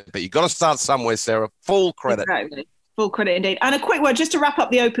small event. But you've got to start somewhere, Sarah. Full credit. Exactly. Full credit indeed. And a quick word, just to wrap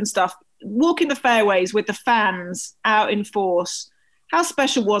up the Open stuff, walking the fairways with the fans out in force. How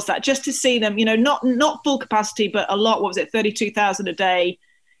special was that? Just to see them, not full capacity, but a lot. What was it? 32,000 a day.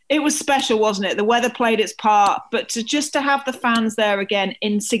 It was special, wasn't it? The weather played its part, but to have the fans there again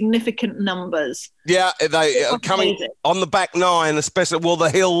in significant numbers. Yeah, they are coming on the back nine, especially. Well, the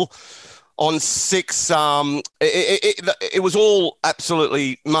hill on 6. It was all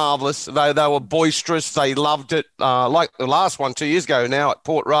absolutely marvellous. They were boisterous. They loved it. Like the last one 2 years ago now at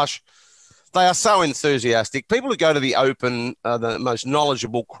Portrush. They are so enthusiastic. People who go to the Open are the most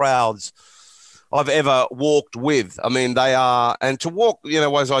knowledgeable crowds I've ever walked with. I mean, they are, and to walk,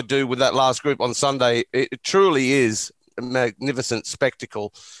 as I do with that last group on Sunday, it truly is a magnificent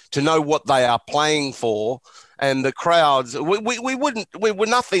spectacle to know what they are playing for. And the crowds, we were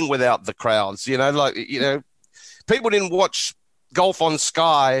nothing without the crowds, people didn't watch Golf on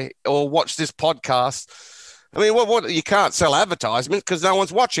Sky or watch this podcast. I mean, what you can't sell advertisement because no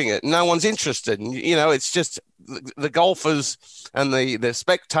one's watching it. No one's interested. And, it's just the golfers and the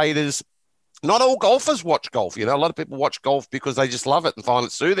spectators. Not all golfers watch golf. A lot of people watch golf because they just love it and find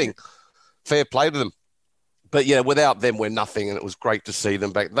it soothing. Fair play to them. But, without them, we're nothing. And it was great to see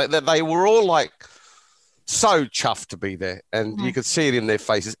them back. They were all like so chuffed to be there. And you could see it in their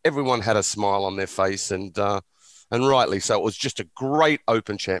faces. Everyone had a smile on their face and rightly so. It was just a great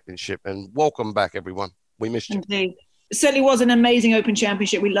Open Championship. And welcome back, everyone. We missed you. Indeed. It certainly was an amazing Open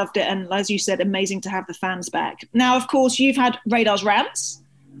Championship. We loved it. And as you said, amazing to have the fans back. Now, of course, you've had Radar's rants.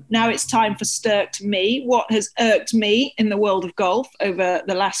 Now it's time for Stirked Me. What has irked me in the world of golf over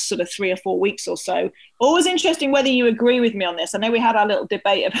the last sort of 3 or 4 weeks or so. Always interesting whether you agree with me on this. I know we had our little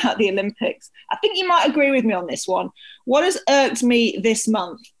debate about the Olympics. I think you might agree with me on this one. What has irked me this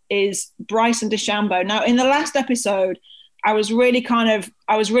month is Bryson DeChambeau. Now, in the last episode, I was really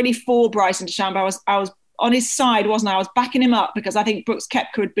for Bryson DeChambeau. I was on his side, wasn't I? I was backing him up because I think Brooks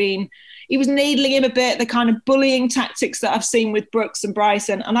Koepka he was needling him a bit, the kind of bullying tactics that I've seen with Brooks and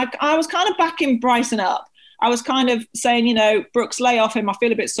Bryson. And I was kind of backing Bryson up. I was kind of saying, Brooks, lay off him. I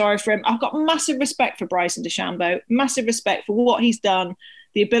feel a bit sorry for him. I've got massive respect for Bryson DeChambeau, massive respect for what he's done,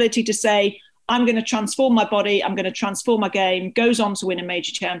 the ability to say, I'm going to transform my body, I'm going to transform my game, goes on to win a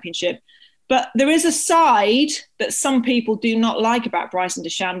major championship. But there is a side that some people do not like about Bryson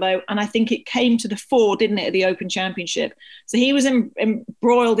DeChambeau, and I think it came to the fore, didn't it, at the Open Championship? So he was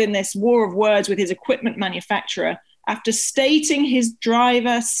embroiled in this war of words with his equipment manufacturer after stating his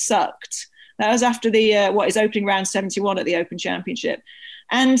driver sucked. That was after his opening round 71 at the Open Championship.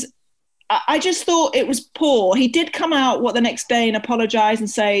 And I just thought it was poor. He did come out the next day and apologise and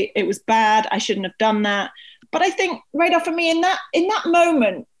say it was bad, I shouldn't have done that. But I think, Radar, for me, in that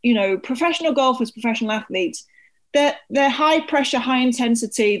moment, professional golfers, professional athletes, they're high pressure, high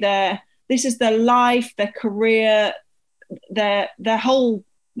intensity. This is their life, their career, their whole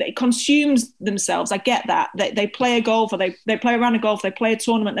it consumes themselves. I get that. They play a golf, or they play a round of golf, they play a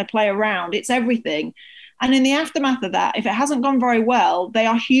tournament, they play a round. It's everything. And in the aftermath of that, if it hasn't gone very well, they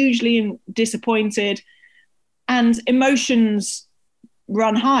are hugely disappointed, and emotions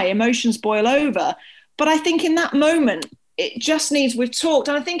run high, emotions boil over. But I think in that moment, it just needs, we've talked,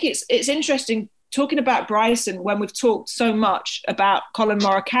 and I think it's interesting talking about Bryson when we've talked so much about Colin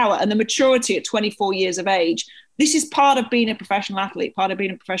Morikawa and the maturity at 24 years of age. This is part of being a professional athlete, part of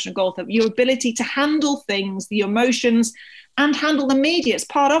being a professional golfer, your ability to handle things, the emotions, and handle the media. It's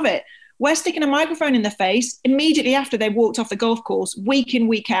part of it. We're sticking a microphone in the face immediately after they've walked off the golf course, week in,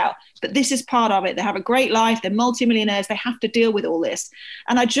 week out. But this is part of it. They have a great life. They're multimillionaires. They have to deal with all this.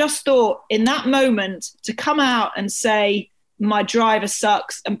 And I just thought in that moment to come out and say, my driver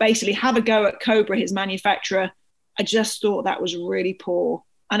sucks, and basically have a go at Cobra, his manufacturer, I just thought that was really poor.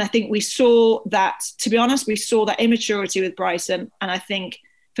 And I think we saw that, to be honest, we saw that immaturity with Bryson. And I think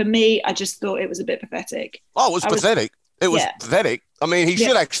for me, I just thought it was a bit pathetic. Oh, it was pathetic. It was pathetic. I mean, he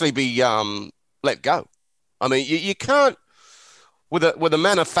should actually be let go. I mean, you can't, with a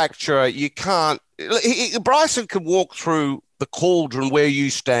manufacturer, you can't. Bryson could walk through the cauldron where you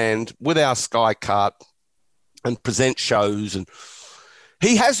stand with our Sky Cart and present shows, and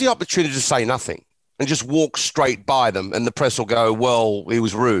he has the opportunity to say nothing and just walk straight by them, and the press will go, well, he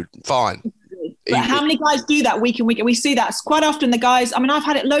was rude. Fine. But how many guys do that week in, week out? We see that quite often. The guys, I mean, I've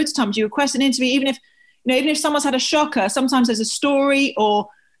had it loads of times. You request an interview, even if someone's had a shocker, sometimes there's a story or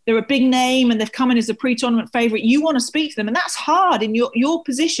they're a big name and they've come in as a pre-tournament favourite. You want to speak to them, and that's hard in your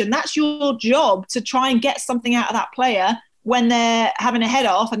position. That's your job, to try and get something out of that player when they're having a head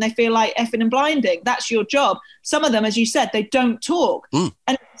off and they feel like effing and blinding. That's your job. Some of them, as you said, they don't talk.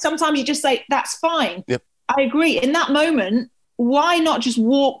 And sometimes you just say, that's fine. Yep. I agree. In that moment, why not just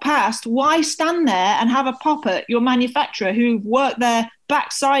walk past? Why stand there and have a pop at your manufacturer who've worked their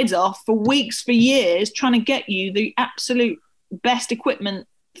backsides off for weeks, for years, trying to get you the absolute best equipment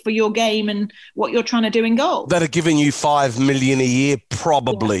for your game and what you're trying to do in golf? That are giving you $5 million a year,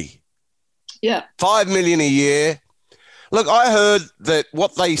 probably. Yeah. $5 million a year. Look, I heard that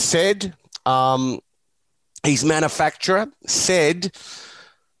what they said, his manufacturer said,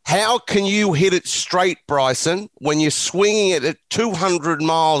 how can you hit it straight, Bryson, when you're swinging it at 200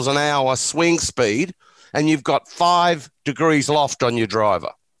 miles an hour swing speed and you've got 5 degrees loft on your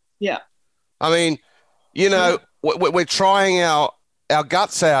driver? Yeah. I mean, we're trying our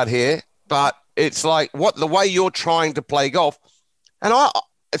guts out here, but it's like the way you're trying to play golf, and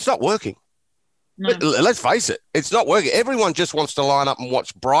it's not working. No. Let's face it, it's not working. Everyone just wants to line up and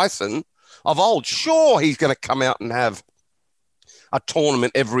watch Bryson of old. Sure, he's going to come out and have a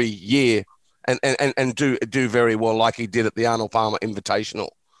tournament every year and do very well like he did at the Arnold Palmer Invitational.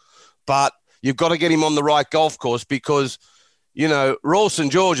 But you've got to get him on the right golf course because, Royal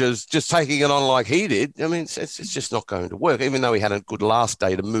St. George's just taking it on like he did. I mean, it's just not going to work, even though he had a good last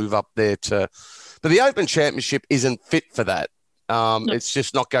day to move up there to. But the Open Championship isn't fit for that. No. It's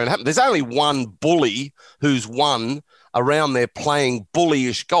just not going to happen. There's only one bully who's won around there playing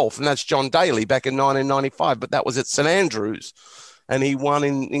bullyish golf, and that's John Daly back in 1995. But that was at St Andrews, and he won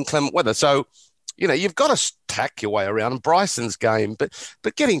in inclement weather. So, you've got to tack your way around. And Bryson's game,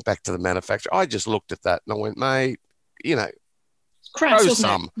 but getting back to the manufacturer, I just looked at that and I went, mate, crass, throw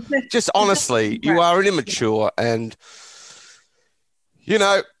some. Just honestly, you are immature, and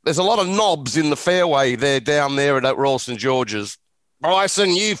there's a lot of knobs in the fairway there down there at Royal St George's.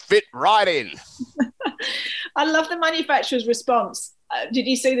 Bryson, you fit right in. I love the manufacturer's response. Did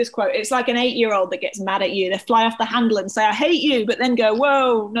you see this quote? It's like an 8-year-old that gets mad at you. They fly off the handle and say, I hate you, but then go,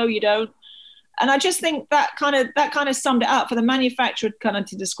 whoa, no, you don't. And I just think that kind of summed it up for the manufacturer, kind of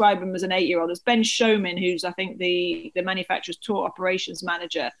to describe him as an 8-year-old. It's Ben Showman, who's, I think, the manufacturer's tour operations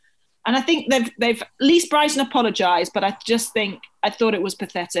manager. And I think they've at least Bryson apologised, but I thought it was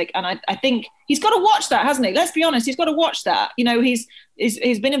pathetic. And I think he's got to watch that, hasn't he? Let's be honest, he's got to watch that.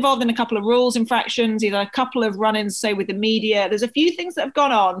 He's been involved in a couple of rules infractions. He's had a couple of run-ins, say, with the media. There's a few things that have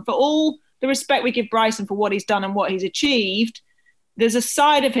gone on. For all the respect we give Bryson for what he's done and what he's achieved, there's a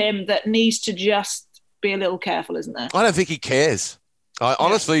side of him that needs to just be a little careful, isn't there? I don't think he cares. I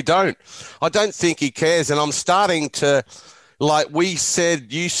honestly don't. I don't think he cares. And I'm starting to... Like you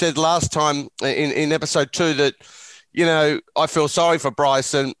said last time in episode 2 that, I feel sorry for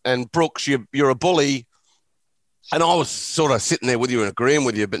Bryson and Brooks, you're a bully. And I was sort of sitting there with you and agreeing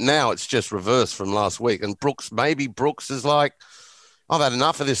with you, but now it's just reversed from last week. And Brooks is like, I've had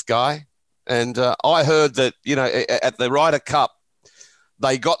enough of this guy. And I heard that, at the Ryder Cup,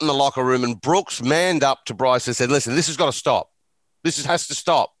 they got in the locker room and Brooks manned up to Bryson and said, listen, this has got to stop. This has to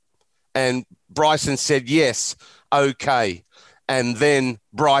stop. And Bryson said, yes, okay. And then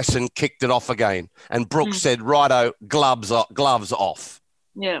Bryson kicked it off again. And Brooks said, righto, gloves off.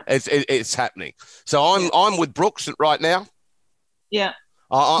 Yeah. It's happening. So I'm with Brooks right now. Yeah.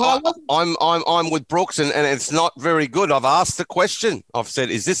 I'm with Brooks, and it's not very good. I've asked the question. I've said,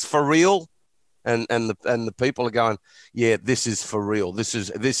 "Is this for real?" And the people are going, "Yeah, this is for real. This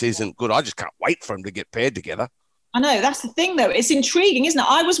isn't good. I just can't wait for them to get paired together." I know, that's the thing though. It's intriguing, isn't it?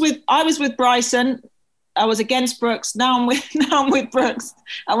 I was with Bryson. I was against Brooks. Now I'm with Brooks.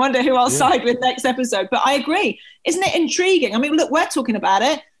 I wonder who I'll side with next episode. But I agree. Isn't it intriguing? I mean, look, we're talking about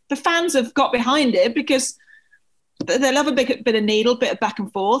it. The fans have got behind it because they love a bit of needle, bit of back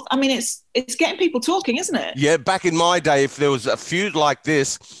and forth. I mean, it's getting people talking, isn't it? Yeah, back in my day, if there was a feud like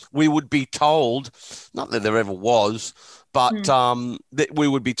this, we would be told, not that there ever was, but that we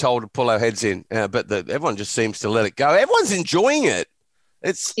would be told to pull our heads in. But everyone just seems to let it go. Everyone's enjoying it.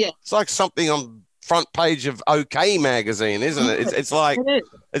 It's like something on front page of OK magazine, isn't it? It's like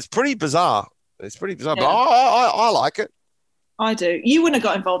it's pretty bizarre. It's pretty bizarre, but I like it. I do. You wouldn't have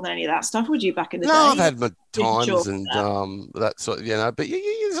got involved in any of that stuff, would you, back in the day? No, I've had my times and that sort of, but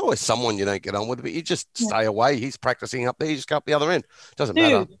there's always someone you don't get on with, but you just stay away. He's practicing up there, you just go up the other end. Doesn't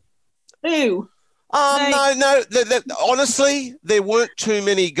matter. Who? No. Honestly, there weren't too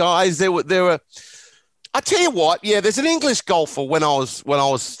many guys. There were. I tell you what, there's an English golfer when I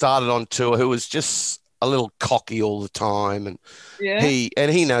was started on tour who was just a little cocky all the time, and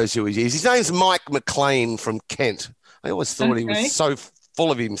he knows who he is. His name's Mike McLean from Kent. I always thought he was so full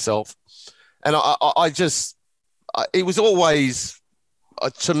of himself, and he was always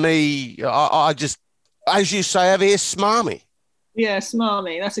to me. I just, as you say over here, smarmy. Yeah,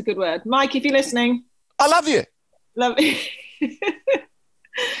 smarmy. That's a good word, Mike. If you're listening, I love you. Love you.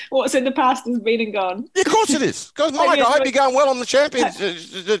 What's in the past has been and gone. Yeah, of course it is. Because Mike, I hope you're going well on the Champions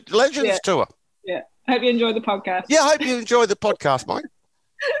the Legends Tour. Yeah, hope you enjoy the podcast. Yeah, I hope you enjoy the podcast, Mike.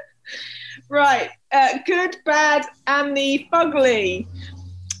 Right, good, bad, and the fugly.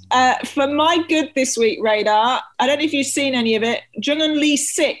 For my good this week, Radar, I don't know if you've seen any of it. Jung-Un Lee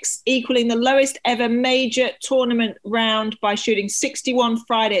 6, equaling the lowest ever major tournament round by shooting 61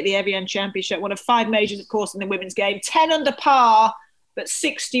 Friday at the Evian Championship, one of 5 majors, of course, in the women's game. 10 under par, but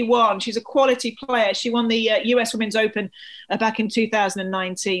 61. She's a quality player. She won the US Women's Open back in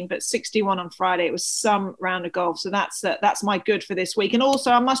 2019, but 61 on Friday. It was some round of golf. So that's my good for this week. And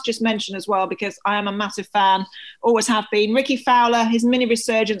also, I must just mention as well, because I am a massive fan, always have been, Rickie Fowler, his mini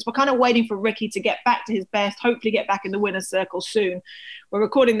resurgence. We're kind of waiting for Rickie to get back to his best, hopefully get back in the winner's circle soon. We're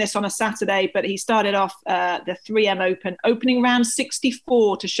recording this on a Saturday, but he started off the 3M Open, opening round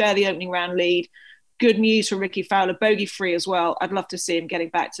 64 to share the opening round lead. Good news for Rickie Fowler, bogey free as well. I'd love to see him getting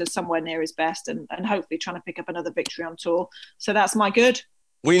back to somewhere near his best and hopefully trying to pick up another victory on tour. So that's my good.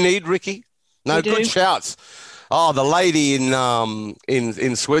 We need Rickie. No, good shouts. Oh, the lady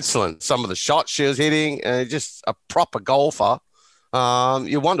in Switzerland, some of the shots she was hitting, just a proper golfer.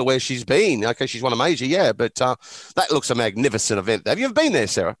 You wonder where she's been. Okay, she's won a major, but that looks a magnificent event. Have you ever been there,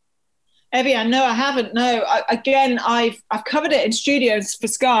 Sarah? Evian, no, I haven't. No, I've covered it in studios for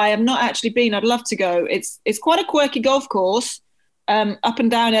Sky. I've not actually been. I'd love to go. It's quite a quirky golf course, up and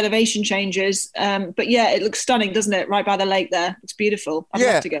down elevation changes. But it looks stunning, doesn't it? Right by the lake there. It's beautiful. I'd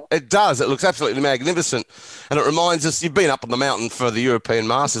love to go. It does. It looks absolutely magnificent. And it reminds us, you've been up on the mountain for the European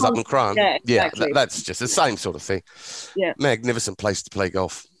Masters up in Crone. Yeah, exactly. That's just the same sort of thing. Yeah. Magnificent place to play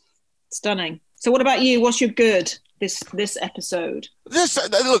golf. Stunning. So what about you? What's your good this episode?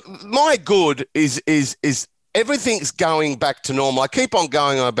 Look, my good is everything's going back to normal. I keep on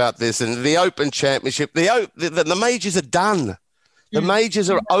going on about this, and the Open Championship, the majors are done. The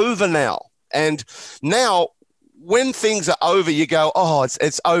majors are over now, and now when things are over, you go, oh,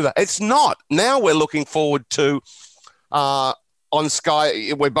 it's over. It's not. Now we're looking forward to on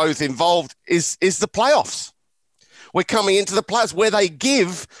Sky. We're both involved. Is the playoffs. We're coming into the playoffs where they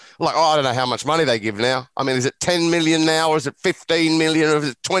give, I don't know how much money they give now. I mean, is it 10 million now, or is it 15 million, or is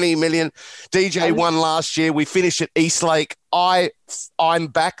it 20 million? DJ won last year. We finished at Eastlake. I'm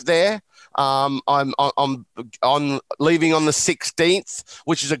back there. I'm leaving on the 16th,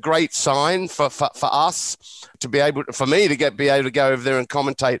 which is a great sign for us to be able to go over there and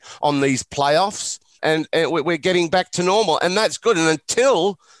commentate on these playoffs. And we're getting back to normal, and that's good. And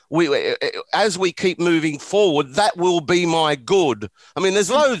until as we keep moving forward, that will be my good. I mean, there's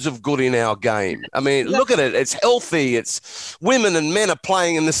loads of good in our game. I mean, look at it. It's healthy. It's women and men are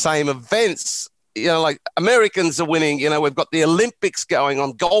playing in the same events. Like Americans are winning. We've got the Olympics going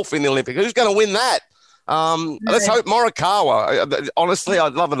on, golf in the Olympics. Who's going to win that? Let's hope Morikawa. Honestly,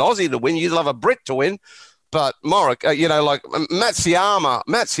 I'd love an Aussie to win. You'd love a Brit to win. But like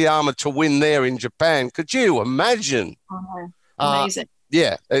Matsuyama to win there in Japan. Could you imagine? Amazing.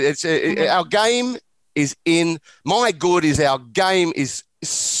 Yeah, our game is in. My good is our game is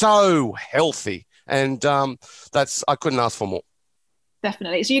so healthy, and I couldn't ask for more.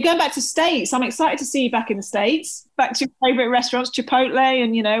 Definitely. So you're going back to States. I'm excited to see you back in the States, back to your favourite restaurants, Chipotle,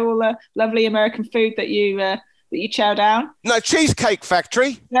 and all the lovely American food that you chow down. No, Cheesecake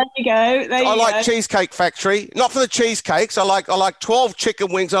Factory. There you go. I like Cheesecake Factory. Not for the cheesecakes. I like 12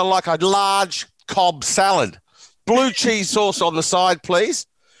 chicken wings. I like a large Cobb salad. Blue cheese sauce on the side, please.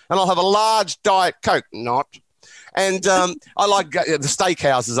 And I'll have a large Diet Coke. Not. And I like the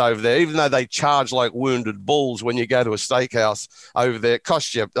steakhouses over there, even though they charge like wounded bulls when you go to a steakhouse over there. It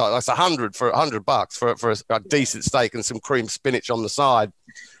costs you, it's $100 for $100 for a decent steak and some cream spinach on the side.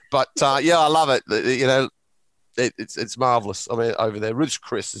 But yeah, I love it. It's marvelous. I mean, over there, Ruth's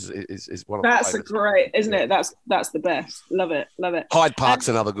Chris is one of my favorites. That's great, isn't it? That's the best. Love it. Hyde Park's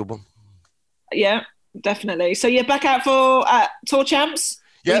another good one. Yeah, definitely. So you're back out for Tour Champs?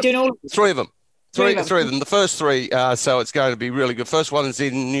 Yeah, doing all three of them. Three of them. The first three, so it's going to be really good. First one is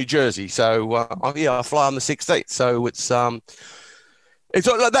in New Jersey, so I fly on the 16th. So it's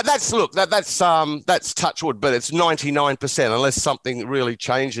that's touch wood, but it's 99% unless something really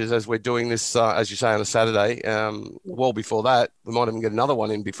changes as we're doing this, as you say, on a Saturday. Well, before that, we might even get another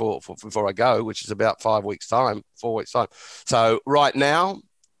one in before I go, which is about 4 weeks time. So right now,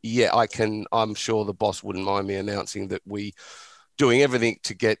 yeah, I'm sure the boss wouldn't mind me announcing that we doing everything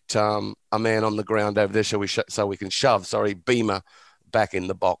to get a man on the ground over there so we can shove Beamer back in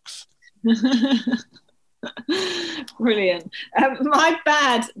the box. Brilliant. My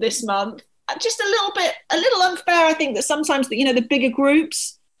bad this month, just a little unfair. I think that sometimes the bigger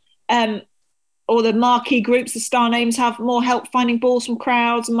groups or the marquee groups, the star names, have more help finding balls from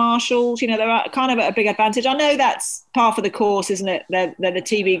crowds, marshals. They're kind of at a big advantage. I know that's par for the course, isn't it? They're the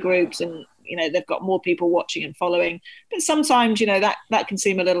TV groups, and they've got more people watching and following. But sometimes that can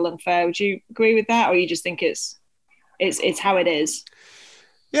seem a little unfair. Would you agree with that, or you just think it's how it is?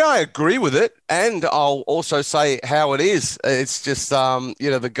 Yeah, I agree with it. And I'll also say how it is. It's just,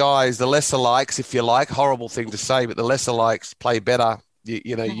 the guys, the lesser likes, if you like, horrible thing to say, but the lesser likes play better.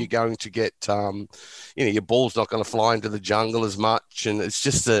 You're going to get, your ball's not going to fly into the jungle as much. And it's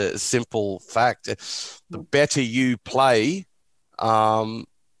just a simple fact. The better you play, the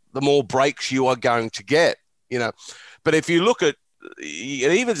more breaks you are going to get, But if you look at,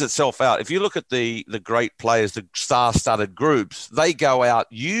 it evens itself out. If you look at the great players, the star-studded groups, they go out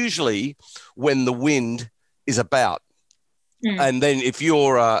usually when the wind is about. And then if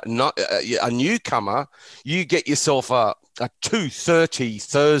you're a newcomer, you get yourself a 2:30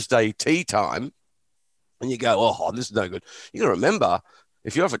 Thursday tea time, and you go, oh, this is no good. You got to remember,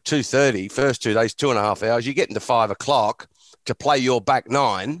 if you're off at 2:30, first 2 days, 2.5 hours, you get into 5 o'clock to play your back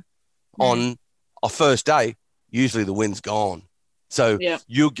nine on a first day. Usually the wind's gone. So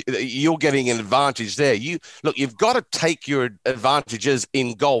you're getting an advantage there. You've got to take your advantages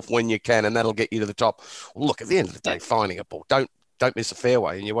in golf when you can, and that'll get you to the top. Look, at the end of the day, finding a ball, don't miss a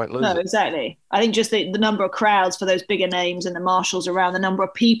fairway, and you won't lose. No, it. Exactly. I think just the number of crowds for those bigger names and the marshals around, the number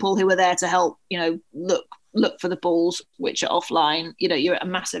of people who are there to help, look for the balls which are offline. You're at a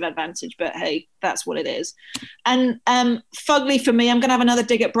massive advantage. But hey, that's what it is. And fugly for me, I'm going to have another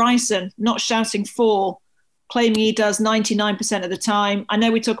dig at Bryson, not shouting for. Claiming he does 99% of the time. I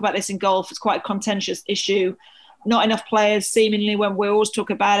know we talk about this in golf. It's quite a contentious issue. Not enough players, seemingly, when we always talk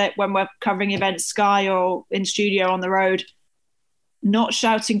about it, when we're covering events, Sky or in studio on the road, not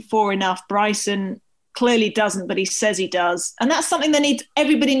shouting for enough. Bryson clearly doesn't, but he says he does. And that's something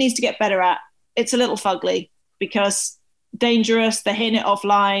everybody needs to get better at. It's a little fugly because dangerous. They're hitting it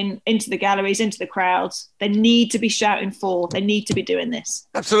offline, into the galleries, into the crowds. They need to be shouting for. They need to be doing this.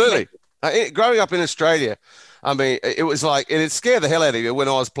 Absolutely. Growing up in Australia, I mean, it was like, it scared the hell out of you when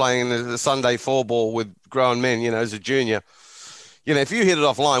I was playing the Sunday four ball with grown men, as a junior. If you hit it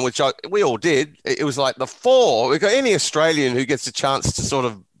offline, which we all did, it was like the four. Any Australian who gets a chance to sort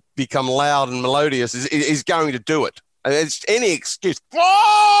of become loud and melodious is going to do it. And it's any excuse.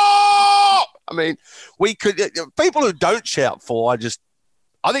 I mean, people who don't shout for, I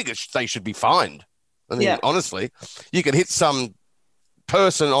think they should be fined. I mean, honestly, you could hit some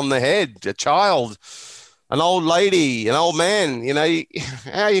person on the head, a child, an old lady, an old man, how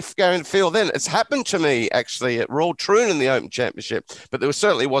are you going to feel then? It's happened to me actually at Royal Troon in the Open Championship, but there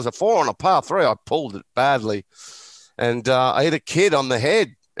certainly was a 4 on a par 3. I pulled it badly, and I hit a kid on the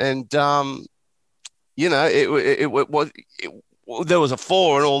head, and there was a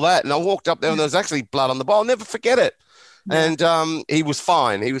 4 and all that, and I walked up there and there was actually blood on the ball. I'll never forget it. And he was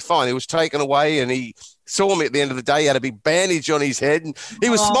fine. He was fine. He was taken away, and he saw me at the end of the day. He had a big bandage on his head, and he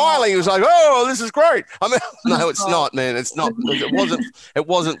was smiling. He was like, "Oh, this is great." I mean, no, it's not, man. It's not. It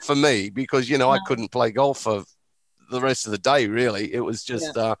wasn't for me because I couldn't play golf for the rest of the day. Really, it was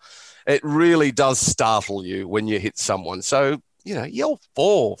just. It really does startle you when you hit someone. So you'll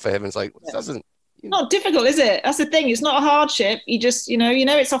fall, for heaven's sake. It doesn't. Not difficult, is it? That's the thing. It's not a hardship. You just,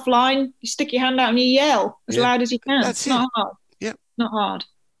 it's offline. You stick your hand out and you yell as loud as you can. It's not hard. Yeah. Not hard.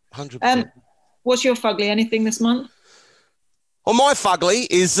 100%. What's your fugly? Anything this month? Well, my fugly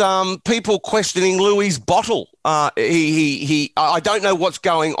is people questioning Louis' bottle. I don't know what's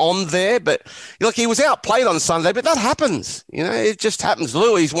going on there, but look, he was outplayed on Sunday, but that happens. It just happens.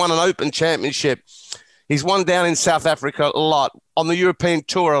 Louis won an Open Championship. He's won down in South Africa a lot, on the European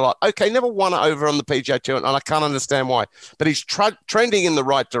Tour a lot. Okay, never won it over on the PGA Tour, and I can't understand why. But he's trending in the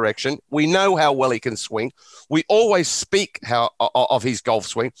right direction. We know how well he can swing. We always speak of his golf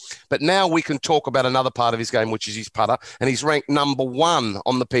swing, but now we can talk about another part of his game, which is his putter, and he's ranked number 1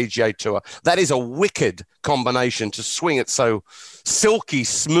 on the PGA Tour. That is a wicked combination to swing it so silky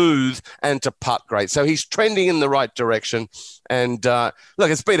smooth and to putt great. So he's trending in the right direction. And look,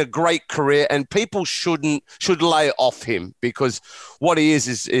 it's been a great career, and people should lay off him because what he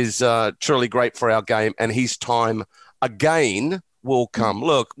is truly great for our game, and his time again will come.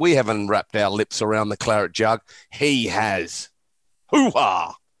 Look, we haven't wrapped our lips around the claret jug. He has.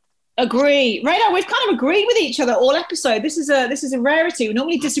 Hoo-ha! Agree. Radar, we've kind of agreed with each other all episode. This is a rarity. We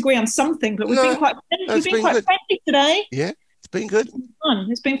normally disagree on something, but we've been quite friendly today. Yeah. It's been good.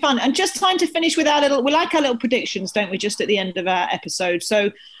 It's been fun. And just time to finish with we like our little predictions, don't we, just at the end of our episode.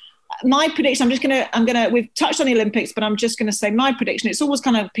 So my prediction, we've touched on the Olympics, but I'm just going to say my prediction. It's always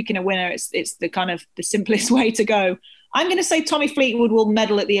kind of picking a winner. It's the kind of the simplest way to go. I'm going to say Tommy Fleetwood will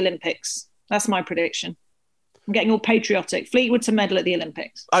medal at the Olympics. That's my prediction. I'm getting all patriotic. Fleetwood to medal at the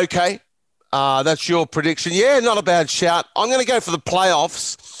Olympics. Okay. That's your prediction. Yeah, not a bad shout. I'm going to go for the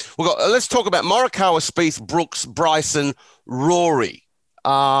playoffs. Let's talk about Morikawa, Spieth, Brooks, Bryson, Rory.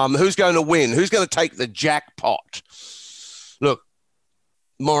 Who's going to win? Who's going to take the jackpot? Look,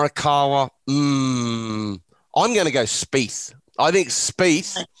 Morikawa. I'm going to go Spieth. I think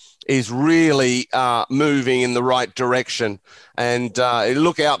Spieth is really moving in the right direction, and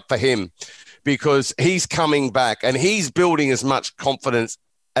look out for him because he's coming back and he's building as much confidence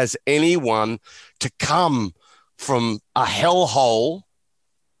as anyone to come from a hellhole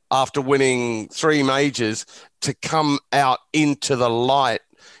after winning 3 majors to come out into the light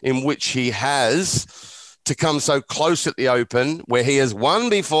in which he has, to come so close at the Open where he has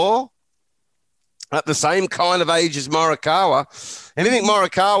won before at the same kind of age as Morikawa. Anything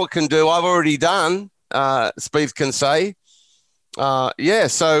Morikawa can do, I've already done, Spieth can say. I'm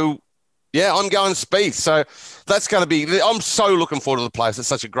going Spieth. So that's going to be – I'm so looking forward to the place. It's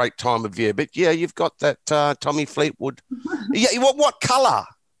such a great time of year. But, yeah, you've got that Tommy Fleetwood. Yeah, what colour?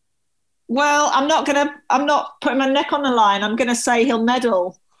 Well, I'm not putting my neck on the line. I'm going to say he'll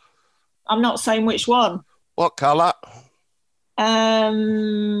medal. I'm not saying which one. What colour?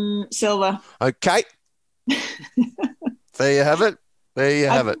 Silver. Okay. There you have it.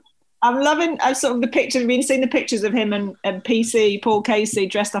 I'm loving sort of the pictures. I've been seeing the pictures of him and PC, Paul Casey,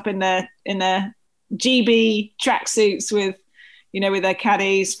 dressed up in their GB tracksuits with their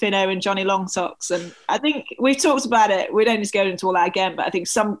caddies, Finno and Johnny Longsocks. And I think we've talked about it. We don't need to go into all that again, but I think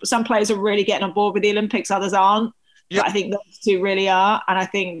some players are really getting on board with the Olympics, others aren't. Yep. But I think those two really are. And I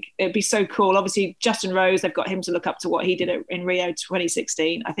think it'd be so cool. Obviously, Justin Rose, they've got him to look up to what he did in Rio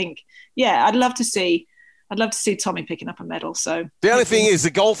 2016. I think, I'd love to see Tommy picking up a medal. So the only thing is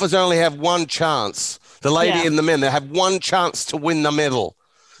the golfers only have one chance. The lady and the men, they have one chance to win the medal.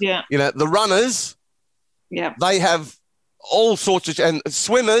 Yeah. The runners, they have all sorts of, and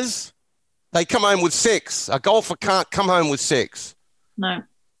swimmers, they come home with 6. A golfer can't come home with 6. No.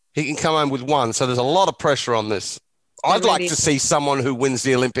 He can come home with 1. So there's a lot of pressure on this. I'd like to see someone who wins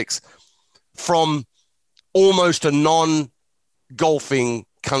the Olympics from almost a non-golfing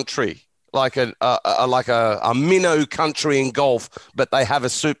country, like a minnow country in golf, but they have a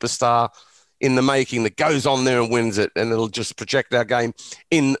superstar in the making that goes on there and wins it, and it'll just project our game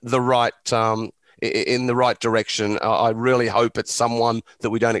in the right direction. I really hope it's someone that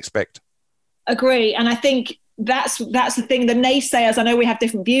we don't expect. Agree, and I think that's the thing. The naysayers, I know we have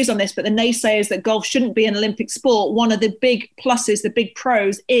different views on this, but the naysayers that golf shouldn't be an Olympic sport, one of the big pluses, the big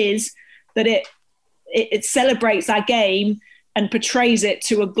pros, is that it celebrates our game and portrays it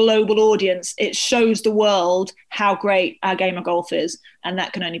to a global audience. It shows the world how great our game of golf is, and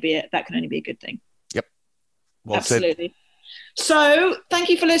that can only be a good thing. Yep, absolutely. So thank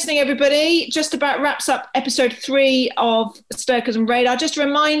you for listening, everybody. Just about wraps up episode 3 of Sturkers and Radar. Just a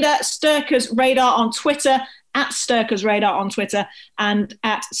reminder, Sturkers Radar on Twitter, at Sturkers Radar on Twitter, and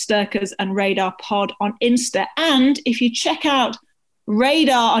at Sturkers and Radar Pod on Insta. And if you check out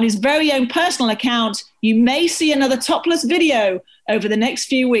Radar on his very own personal account, you may see another topless video over the next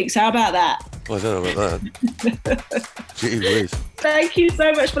few weeks. How about that? I don't know about that. Gee whiz. Thank you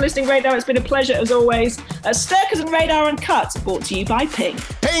so much for listening, Radar. It's been a pleasure as always. Sturkers and Radar Uncut, brought to you by Ping.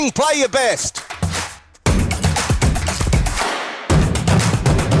 Ping, play your best.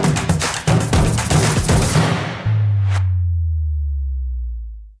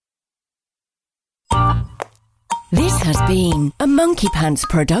 This has been a Monkey Pants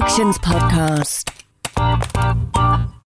Productions podcast.